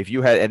 Like if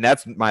you had, and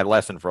that's my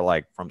lesson for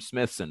like from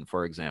Smithson,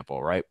 for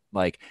example, right?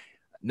 Like,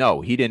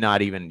 no, he did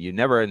not even,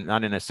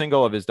 not in a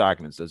single of his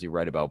documents does he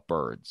write about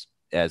birds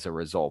as a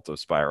result of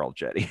spiral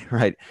jetty,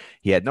 right?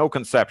 He had no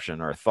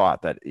conception or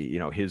thought that,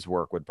 his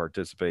work would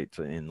participate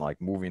in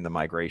like moving the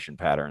migration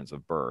patterns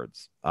of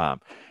birds.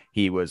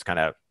 He was kind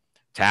of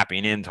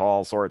tapping into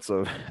all sorts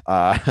of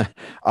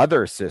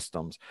other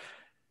systems.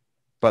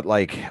 But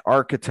like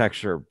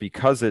architecture,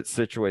 because it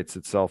situates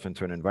itself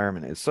into an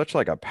environment, is such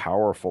like a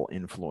powerful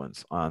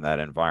influence on that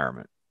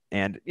environment.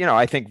 And,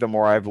 I think the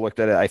more I've looked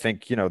at it, I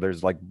think,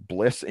 there's like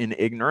bliss in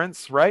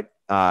ignorance, right?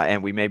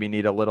 And we maybe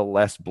need a little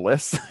less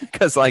bliss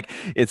because like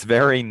it's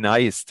very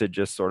nice to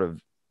just sort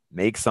of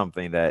make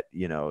something that,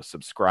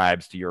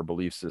 subscribes to your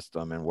belief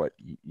system and what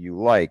you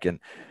like. And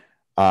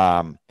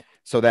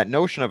so that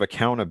notion of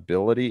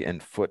accountability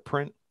and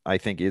footprint, I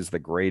think, is the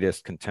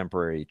greatest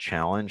contemporary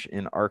challenge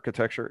in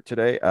architecture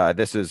today.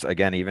 This is,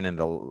 again, even in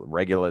the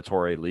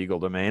regulatory legal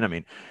domain. I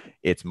mean,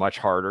 it's much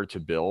harder to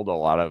build a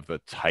lot of the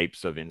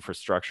types of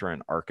infrastructure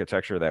and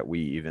architecture that we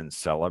even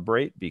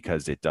celebrate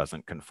because it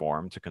doesn't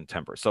conform to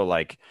contemporary. So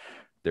like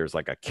there's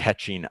like a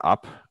catching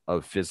up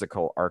of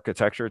physical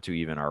architecture to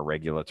even our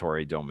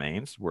regulatory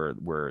domains where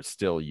we're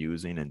still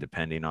using and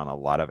depending on a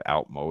lot of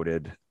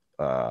outmoded,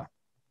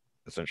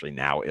 essentially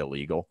now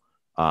illegal,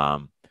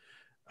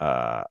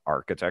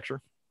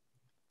 architecture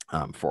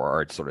for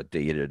our sort of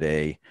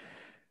day-to-day.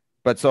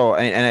 But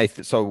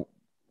so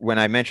when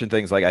I mention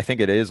things like, I think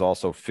it is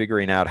also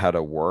figuring out how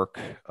to work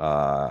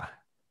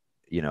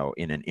in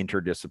an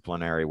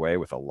interdisciplinary way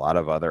with a lot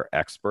of other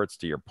experts.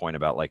 To your point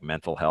about like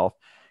mental health,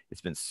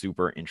 it's been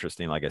super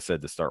interesting, like I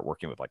said, to start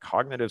working with like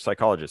cognitive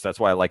psychologists. That's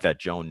why I like that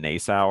Joan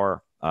Nassauer.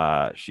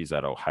 She's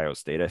at Ohio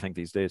State, I think,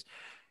 these days.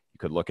 You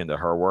could look into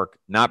her work,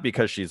 not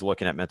because she's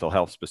looking at mental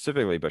health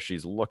specifically, but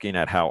she's looking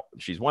at how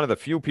she's one of the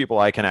few people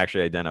I can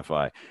actually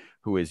identify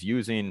who is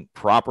using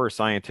proper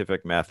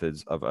scientific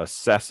methods of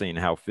assessing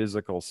how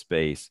physical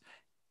space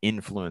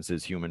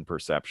influences human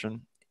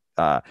perception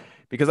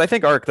Because I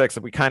think architects,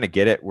 if we kind of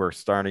get it, we're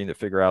starting to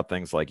figure out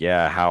things like,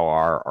 yeah, how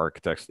our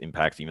architects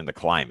impacts even the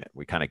climate.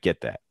 We kind of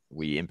get that.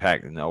 We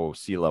impact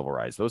sea level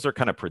rise. Those are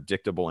kind of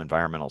predictable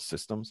environmental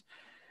systems.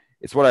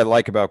 It's what I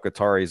like about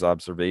Guattari's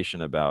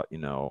observation about,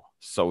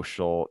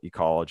 social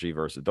ecology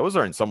versus, those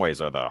are in some ways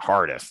are the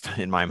hardest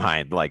in my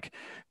mind, like,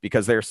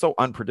 because they're so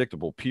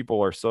unpredictable.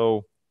 People are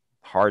so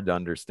hard to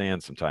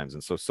understand sometimes.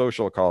 And so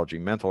social ecology,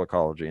 mental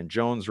ecology, and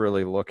Joan's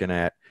really looking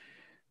at,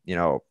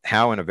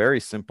 how in a very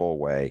simple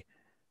way,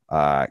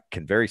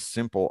 very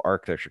simple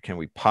architecture, can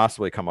we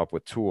possibly come up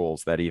with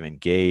tools that even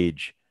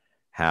gauge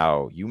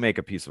how you make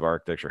a piece of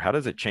architecture? How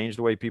does it change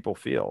the way people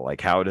feel?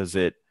 Like, how does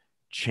it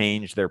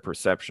change their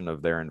perception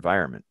of their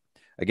environment?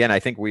 Again, I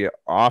think we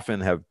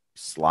often have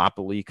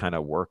sloppily kind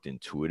of worked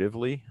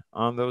intuitively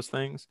on those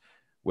things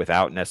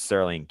without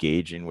necessarily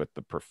engaging with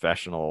the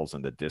professionals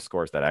and the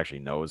discourse that actually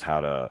knows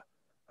how to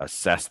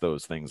assess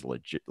those things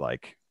legit,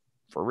 like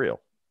for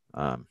real.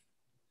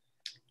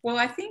 Well,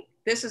 I think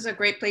this is a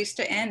great place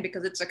to end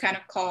because it's a kind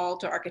of call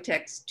to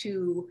architects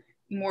to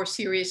more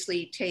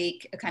seriously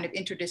take a kind of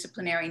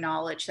interdisciplinary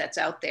knowledge that's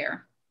out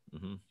there,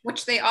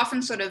 which they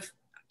often sort of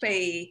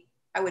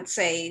I would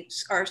say,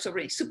 are sort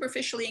of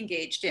superficially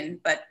engaged in,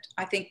 but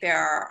I think there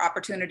are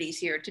opportunities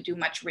here to do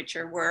much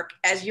richer work,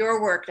 as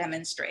your work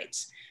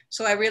demonstrates.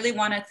 So I really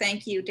want to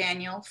thank you,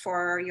 Daniel,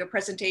 for your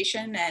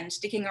presentation and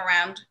sticking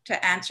around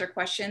to answer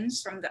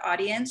questions from the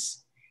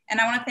audience. And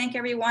I want to thank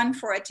everyone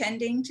for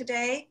attending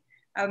today.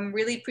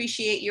 Really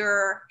appreciate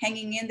your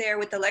hanging in there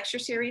with the lecture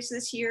series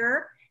this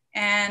year,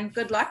 and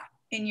good luck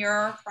in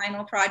your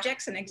final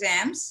projects and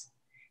exams.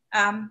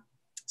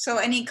 So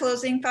any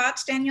closing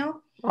thoughts,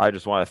 Daniel? I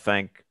just want to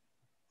thank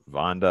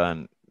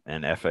Vonda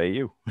and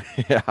FAU.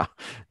 Yeah,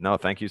 no,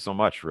 thank you so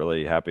much.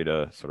 Really happy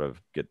to sort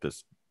of get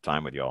this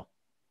time with y'all.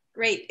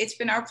 Great. It's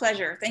been our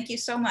pleasure. Thank you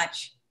so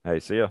much. Hey,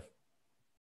 see ya.